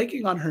 I'm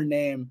blanking on her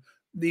name,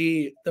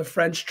 the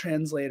French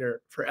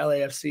translator for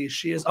LAFC.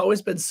 She has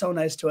always been so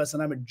nice to us,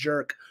 and I'm a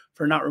jerk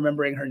for not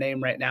remembering her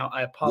name right now.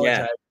 I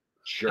apologize. Yeah,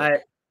 sure.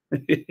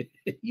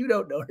 You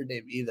don't know her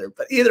name either,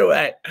 but either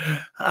way,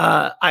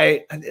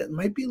 it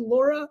might be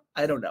Laura.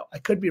 I don't know. I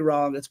could be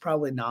wrong. It's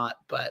probably not,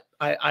 but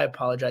I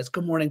apologize.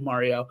 Good morning,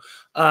 Mario.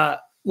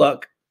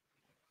 Look,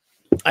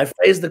 I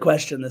phrased the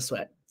question this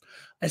way.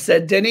 I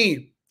said, Denis,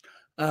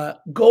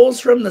 goals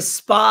from the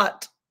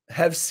spot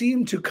have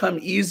seemed to come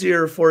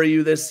easier for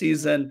you this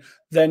season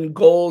than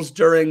goals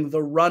during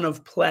the run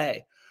of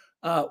play.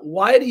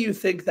 Why do you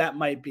think that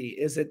might be?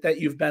 Is it that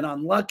you've been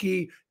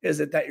unlucky? Is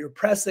it that you're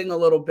pressing a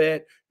little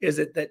bit? Is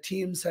it that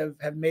teams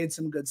have made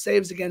some good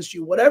saves against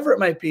you? Whatever it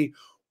might be,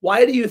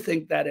 why do you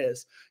think that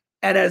is?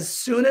 And as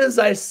soon as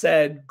I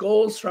said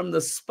goals from the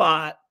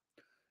spot,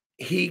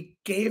 he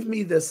gave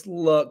me this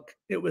look.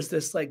 It was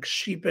this like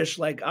sheepish,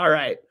 like, all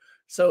right,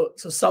 so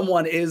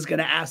someone is going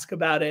to ask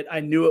about it.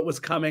 I knew it was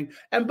coming.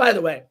 And by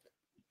the way,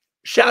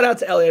 shout out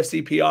to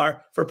LAFC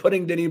PR for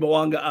putting Denis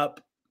Bouanga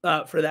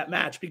up for that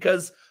match,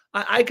 because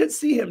I could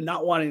see him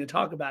not wanting to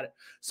talk about it.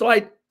 So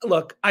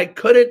I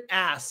couldn't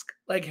ask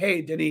like,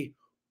 hey, Denis,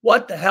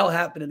 what the hell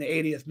happened in the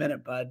 80th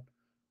minute, bud?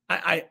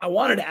 I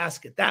wanted to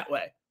ask it that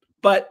way.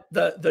 But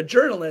the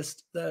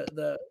journalist,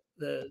 the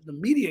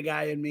media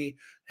guy in me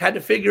had to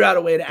figure out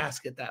a way to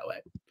ask it that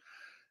way.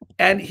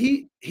 And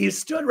he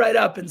stood right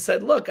up and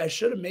said, look, I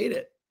should have made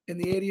it in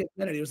the 80th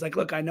minute. He was like,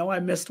 look, I know I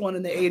missed one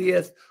in the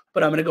 80th,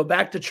 but I'm going to go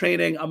back to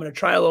training. I'm going to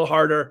try a little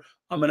harder.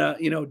 I'm going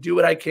to, do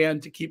what I can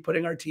to keep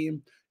putting our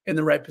team in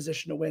the right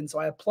position to win. So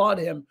I applaud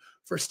him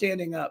for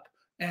standing up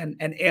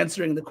and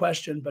answering the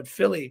question. But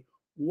Philly,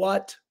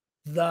 what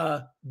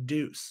the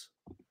deuce?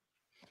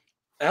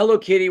 Hello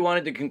Kitty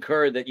wanted to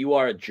concur that you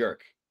are a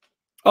jerk.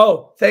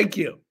 Oh, thank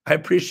you. I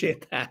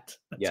appreciate that.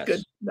 That's yes.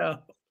 good. No,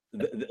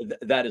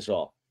 that is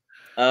all.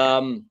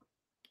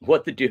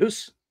 What the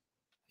deuce?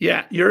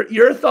 Yeah,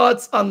 your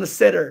thoughts on the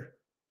sitter?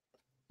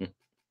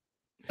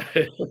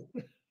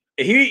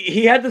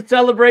 He had the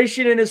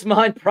celebration in his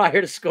mind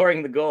prior to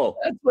scoring the goal.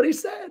 That's what he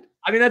said.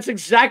 I mean, that's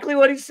exactly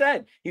what he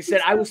said. He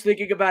said, I was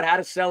thinking about how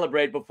to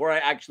celebrate before I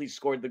actually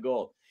scored the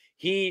goal.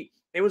 It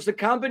was the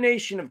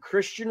combination of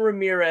Christian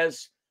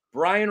Ramirez,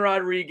 Brian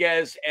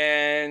Rodriguez,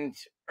 and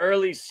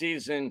early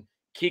season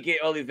Kike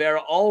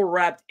Oliveira all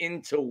wrapped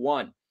into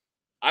one.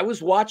 I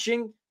was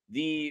watching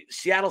the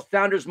Seattle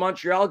Sounders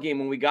Montreal game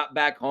when we got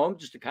back home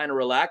just to kind of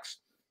relax.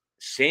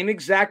 Same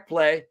exact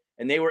play,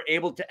 and they were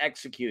able to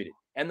execute it.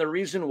 And the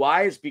reason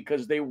why is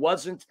because there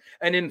wasn't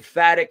an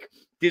emphatic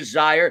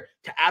desire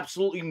to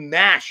absolutely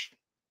mash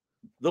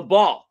the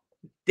ball.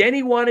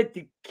 Denny wanted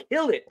to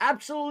kill it,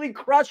 absolutely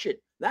crush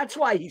it. That's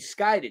why he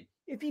skied it.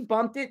 If he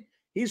bumped it,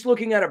 he's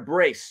looking at a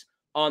brace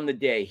on the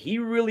day. He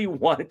really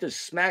wanted to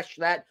smash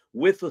that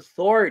with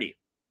authority.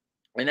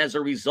 And as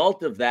a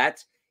result of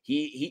that,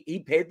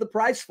 he paid the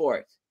price for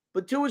it.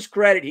 But to his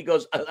credit, he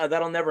goes,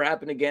 that'll never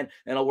happen again,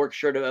 and I'll work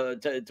sure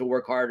to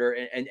work harder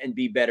and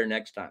be better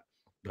next time.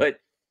 But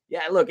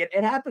yeah, look, it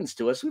happens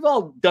to us. We've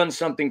all done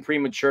something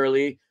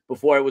prematurely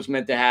before it was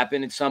meant to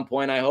happen at some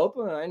point, I hope.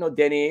 I know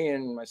Denny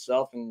and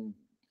myself and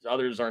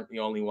others aren't the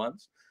only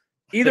ones.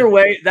 Either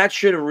way, that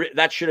should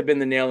have been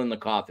the nail in the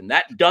coffin.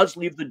 That does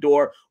leave the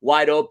door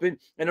wide open,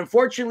 and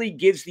unfortunately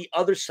gives the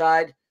other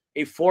side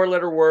a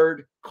 4-letter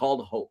word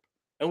called hope.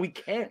 And we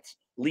can't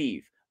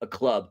leave a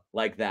club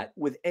like that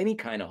with any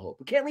kind of hope.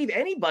 We can't leave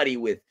anybody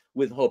with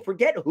hope.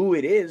 Forget who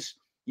it is.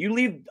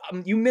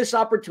 You miss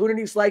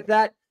opportunities like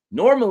that.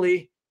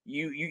 Normally,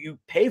 you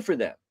pay for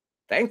them.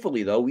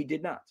 Thankfully, though, we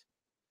did not.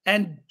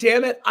 And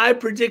damn it, I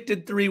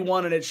predicted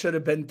 3-1, and it should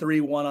have been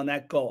 3-1 on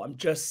that goal. I'm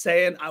just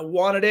saying, I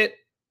wanted it.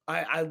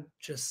 I'm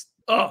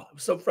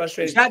so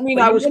frustrated. Does that mean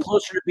I was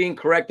closer to being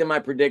correct in my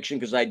prediction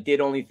because I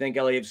did only think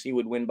LAFC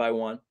would win by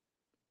 1?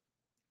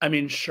 I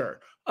mean, sure.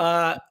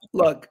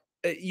 Look,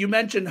 you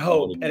mentioned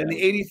hope, and in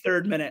the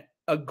 83rd minute,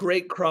 a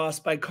great cross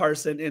by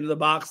Carson into the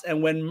box.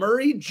 And when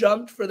Murray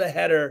jumped for the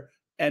header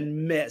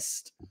and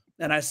missed,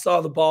 and I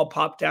saw the ball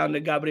pop down to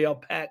Gabriel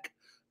Peck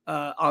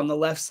on the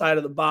left side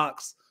of the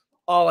box,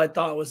 all I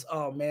thought was,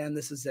 oh, man,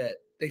 this is it.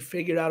 They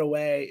figured out a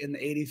way in the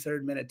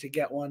 83rd minute to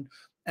get one.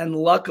 And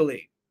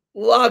luckily,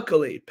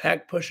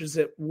 Peck pushes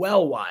it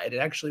well wide. It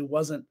actually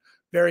wasn't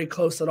very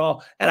close at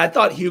all. And I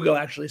thought Hugo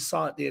actually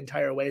saw it the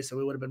entire way, so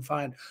we would have been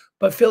fine.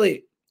 But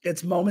Philly,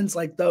 it's moments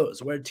like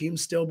those where a team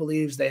still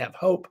believes they have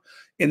hope.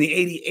 In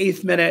the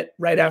 88th minute,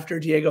 right after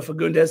Diego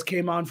Fagundes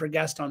came on for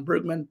Gaston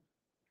Brugman,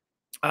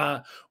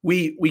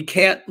 we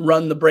can't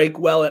run the break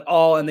well at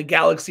all, and the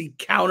Galaxy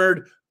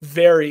countered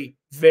very,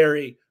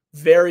 very,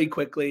 very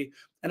quickly.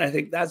 And I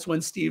think that's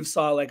when Steve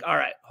saw, like, all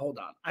right, hold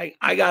on.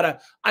 I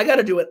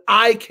gotta do what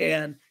I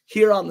can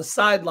here on the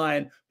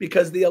sideline,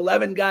 because the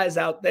 11 guys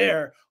out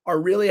there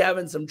are really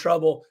having some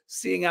trouble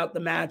seeing out the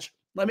match.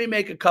 Let me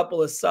make a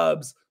couple of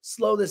subs,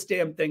 slow this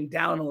damn thing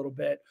down a little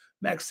bit.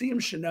 Maxime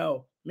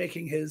Chanot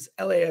making his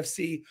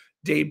LAFC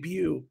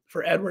debut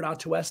for Edward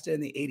Atuesta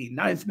in the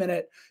 89th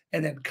minute,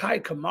 and then Kai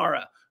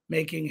Kamara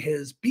making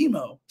his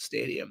BMO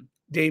Stadium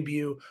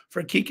debut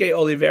for Kike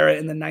Oliveira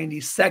in the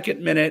 92nd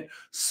minute,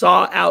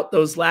 saw out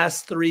those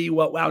last 3,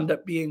 what wound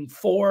up being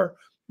 4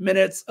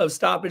 minutes of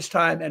stoppage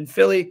time. And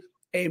Philly,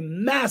 a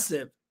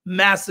massive,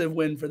 massive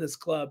win for this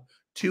club.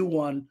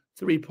 2-1,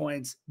 3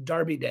 points,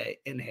 Derby Day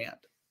in hand.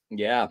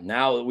 Yeah,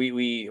 now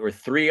we were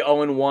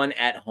 3-0-1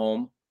 at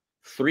home.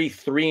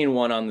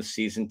 3-3-1 on the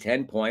season,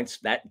 10 points.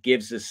 That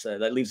gives us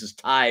that leaves us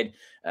tied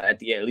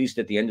at least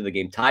at the end of the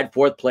game, tied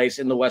 4th place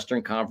in the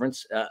Western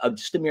Conference,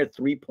 just a mere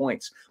 3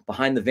 points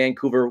behind the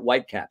Vancouver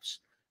Whitecaps.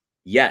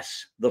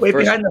 Yes, Wait,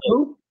 behind the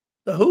who?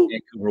 The who?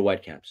 Vancouver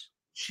Whitecaps.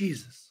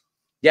 Jesus.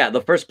 Yeah,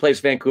 the first place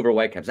Vancouver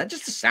Whitecaps. That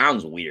just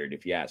sounds weird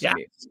if you ask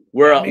me.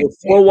 We're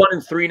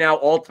 4-1-3 now,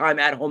 all time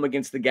at home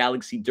against the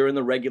Galaxy during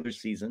the regular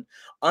season,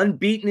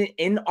 unbeaten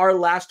in our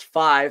last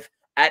 5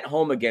 at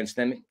home against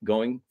them,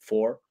 going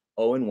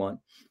 4-0-1.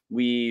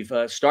 We've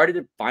started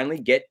to finally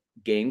get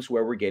games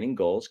where we're getting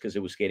goals, because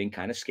it was getting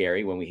kind of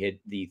scary when we hit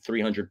the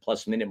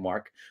 300+ minute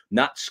mark,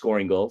 not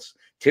scoring goals.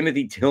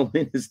 Timothy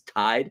Tillman is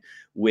tied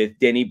with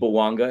Denis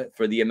Bouanga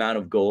for the amount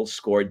of goals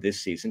scored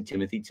this season.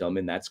 Timothy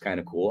Tillman, that's kind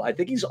of cool. I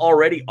think he's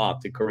already off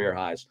to career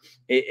highs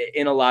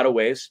in a lot of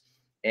ways.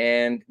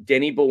 And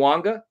Denis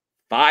Bouanga,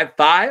 5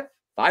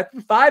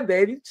 for 5,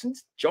 baby,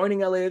 since joining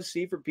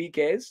LAFC for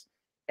PKs.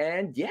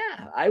 And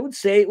yeah, I would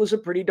say it was a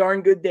pretty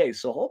darn good day.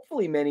 So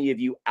hopefully many of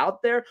you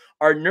out there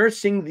are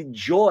nursing the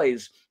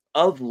joys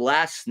of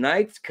last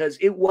night, because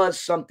it was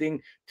something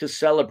to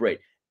celebrate.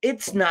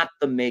 It's not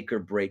the make or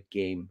break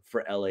game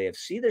for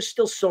LAFC. There's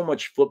still so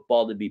much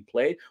football to be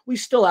played. We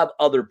still have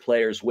other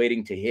players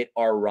waiting to hit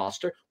our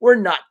roster. We're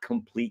not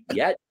complete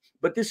yet,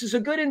 but this is a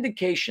good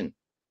indication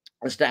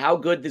as to how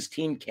good this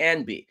team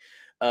can be.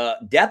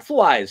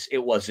 Depth-wise,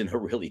 it wasn't a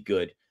really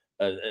good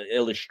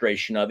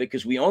illustration of it,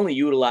 because we only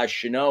utilized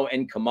Chanot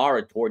and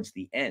Kamara towards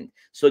the end.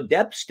 So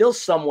depth still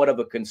somewhat of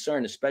a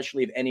concern,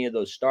 especially if any of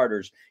those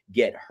starters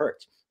get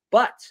hurt.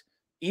 But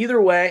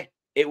either way,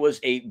 it was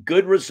a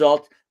good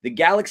result. The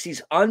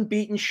Galaxy's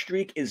unbeaten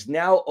streak is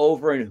now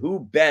over, and who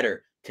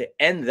better to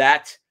end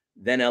that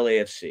than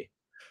LAFC?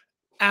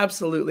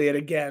 Absolutely. And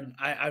again,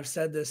 I've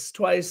said this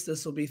twice.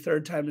 This will be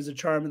 3rd time as a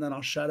charm, and then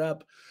I'll shut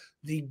up.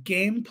 The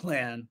game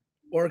plan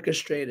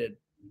orchestrated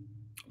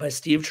by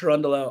Steve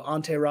Cherundolo,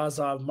 Ante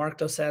Razov, Mark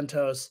Dos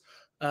Santos,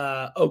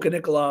 Oka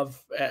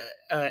Nikolov,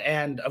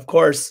 and of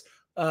course,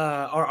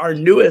 our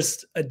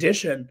newest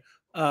addition.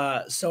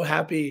 So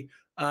happy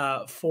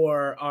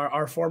for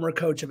our former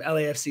coach of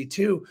LAFC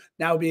 2,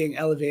 now being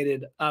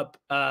elevated up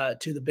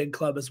to the big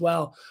club as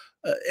well.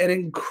 An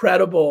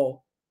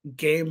incredible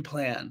game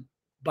plan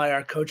by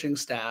our coaching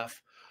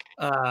staff.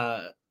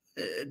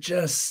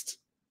 Just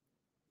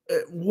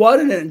what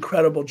an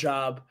incredible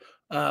job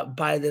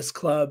by this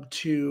club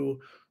to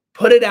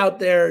put it out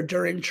there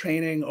during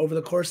training over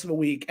the course of a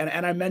week.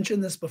 And I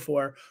mentioned this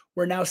before,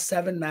 we're now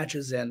 7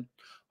 matches in.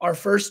 Our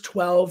first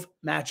 12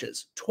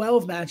 matches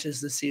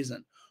this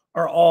season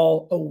are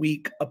all a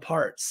week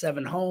apart,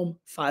 7 home,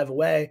 5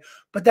 away.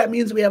 But that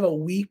means we have a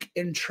week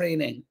in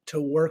training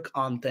to work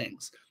on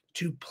things,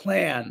 to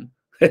plan,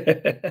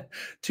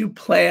 to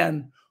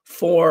plan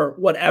for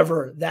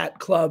whatever that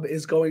club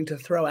is going to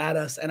throw at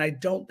us. And I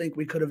don't think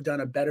we could have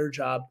done a better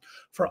job.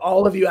 For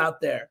all of you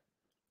out there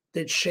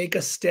that shake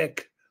a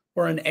stick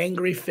or an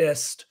angry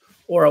fist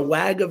or a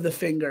wag of the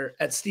finger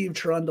at Steve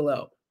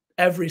Cherundolo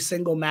every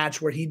single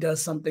match where he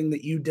does something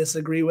that you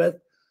disagree with,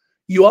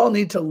 you all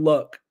need to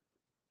look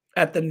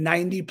at the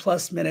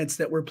 90+ minutes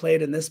that were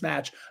played in this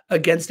match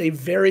against a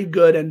very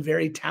good and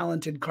very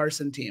talented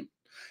Carson team,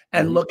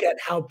 and look at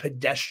how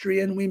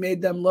pedestrian we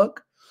made them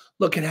look.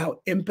 Look at how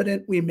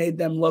impotent we made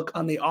them look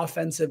on the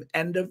offensive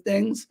end of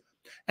things,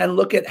 and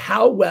look at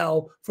how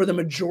well, for the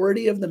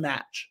majority of the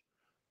match,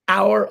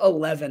 our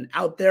 11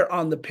 out there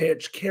on the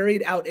pitch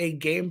carried out a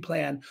game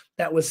plan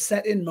that was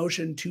set in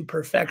motion to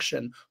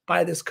perfection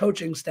by this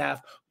coaching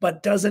staff,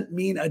 but doesn't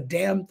mean a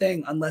damn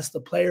thing unless the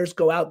players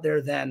go out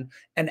there then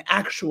and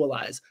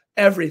actualize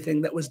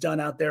everything that was done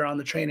out there on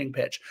the training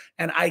pitch.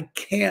 And I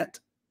can't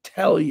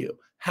tell you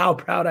how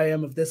proud I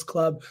am of this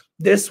club.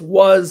 This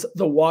was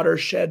the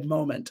watershed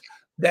moment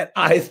that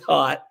I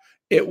thought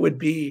it would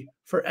be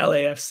for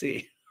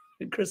LAFC.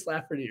 And Chris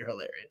Lafferty, you're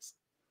hilarious.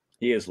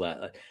 He is.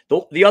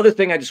 The other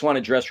thing I just want to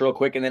address real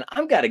quick, and then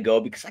I'm got to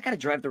go because I got to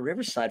drive to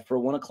Riverside for a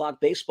 1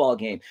 o'clock baseball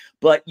game.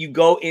 But you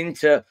go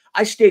into,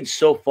 I stayed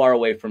so far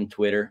away from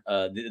Twitter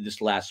this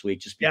last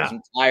week just because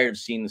I'm tired of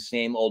seeing the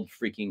same old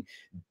freaking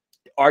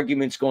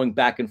arguments going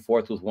back and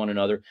forth with one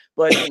another.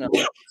 But you know,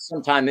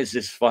 sometimes it's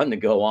just fun to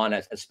go on,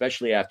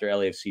 especially after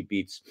LAFC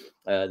beats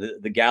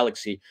the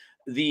Galaxy.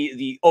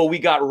 We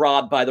got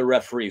robbed by the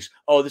referees.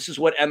 Oh, this is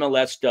what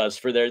MLS does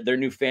for their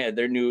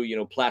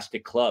new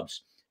plastic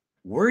clubs.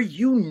 Were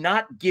you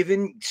not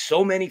given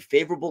so many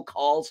favorable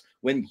calls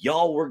when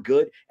y'all were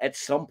good at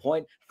some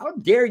point? How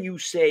dare you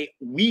say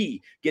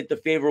we get the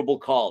favorable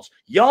calls?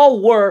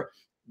 Y'all were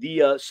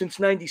since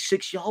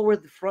 96, y'all were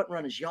the front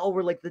runners. Y'all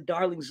were like the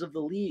darlings of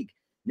the league.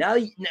 Now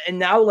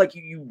like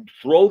you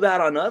throw that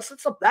on us.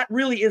 That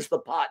really is the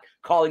pot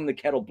calling the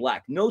kettle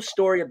black. No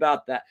story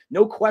about that.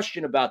 No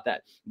question about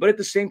that. But at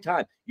the same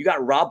time, you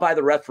got robbed by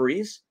the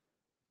referees.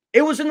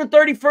 It was in the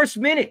 31st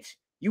minute.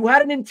 You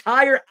had an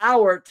entire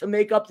hour to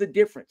make up the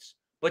difference,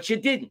 but you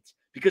didn't,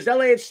 because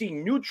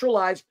LAFC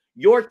neutralized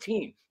your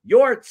team.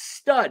 Your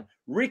stud,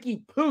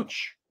 Ricky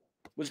Pooch,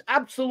 was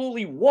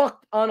absolutely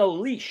walked on a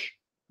leash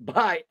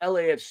by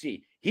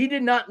LAFC. He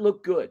did not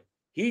look good.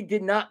 He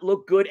did not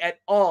look good at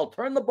all.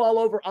 Turned the ball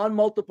over on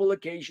multiple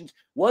occasions.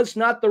 Was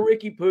not the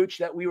Ricky Pooch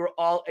that we were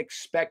all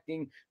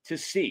expecting to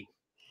see.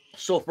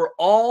 So for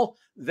all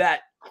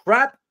that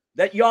crap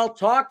that y'all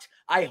talked,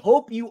 I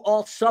hope you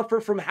all suffer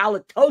from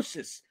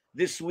halitosis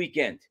this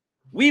weekend.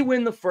 We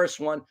win the first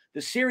one.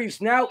 The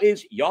series now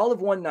is y'all have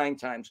won 9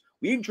 times.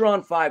 We've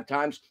drawn 5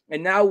 times,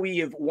 and now we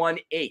have won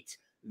 8.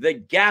 The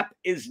gap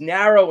is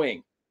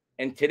narrowing.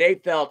 And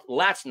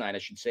last night, I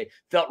should say,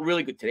 felt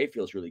really good. Today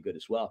feels really good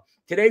as well.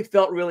 Today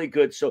felt really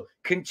good. So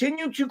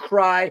continue to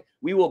cry.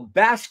 We will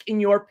bask in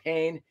your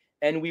pain,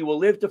 and we will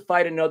live to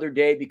fight another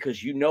day,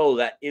 because you know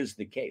that is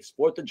the case.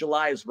 4th of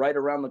July is right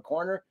around the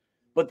corner.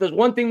 But there's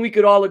one thing we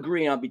could all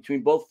agree on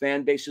between both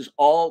fan bases,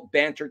 all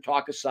banter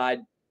talk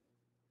aside,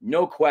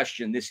 no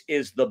question, this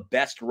is the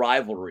best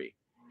rivalry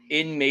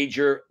in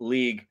Major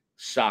League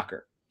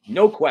Soccer.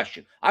 No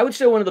question. I would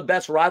say one of the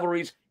best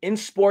rivalries in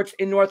sports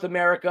in North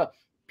America,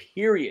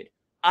 period.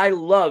 I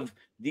love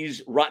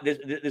this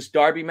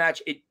derby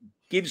match. It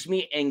gives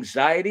me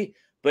anxiety,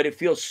 but it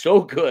feels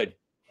so good.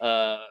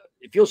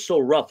 It feels so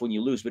rough when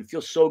you lose, but it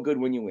feels so good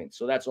when you win.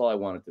 So that's all I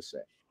wanted to say.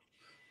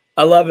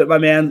 I love it, my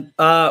man.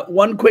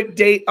 One quick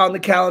date on the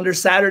calendar.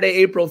 Saturday,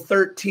 April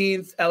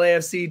 13th,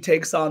 LAFC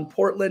takes on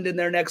Portland in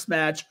their next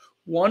match,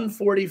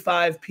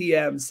 1:45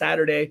 p.m.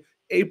 Saturday,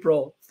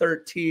 April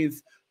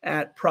 13th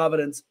at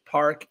Providence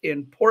Park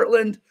in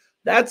Portland.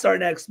 That's our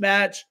next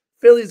match.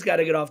 Philly's got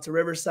to get off to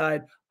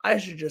Riverside. I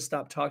should just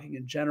stop talking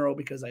in general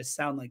because I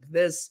sound like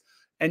this.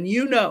 And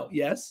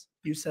yes,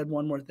 you said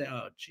one more thing.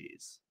 Oh,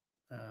 jeez.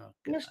 Oh,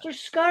 Mr.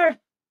 Scarf.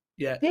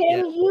 Yeah.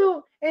 Damn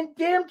you and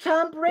damn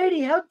Tom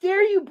Brady. How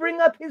dare you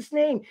bring up his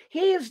name?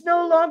 He is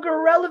no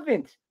longer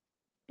relevant.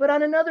 But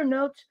on another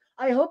note,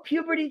 I hope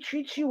puberty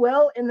treats you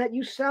well and that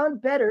you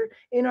sound better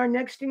in our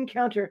next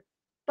encounter.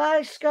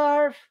 Bye,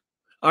 Scarf.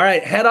 All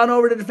right. Head on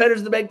over to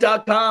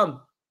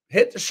defendersofthebank.com.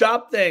 Hit the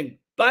shop thing.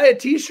 Buy a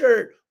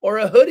t-shirt or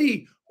a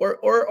hoodie or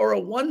a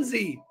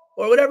onesie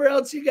or whatever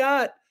else you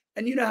got.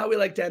 And you know how we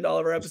like to end all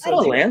of our episodes.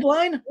 Is that a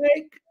landline?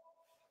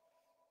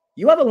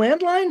 You have a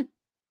landline?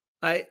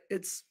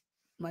 It's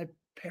my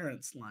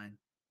parents' line.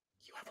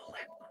 You have a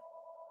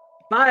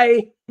landline.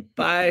 Bye.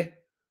 Bye.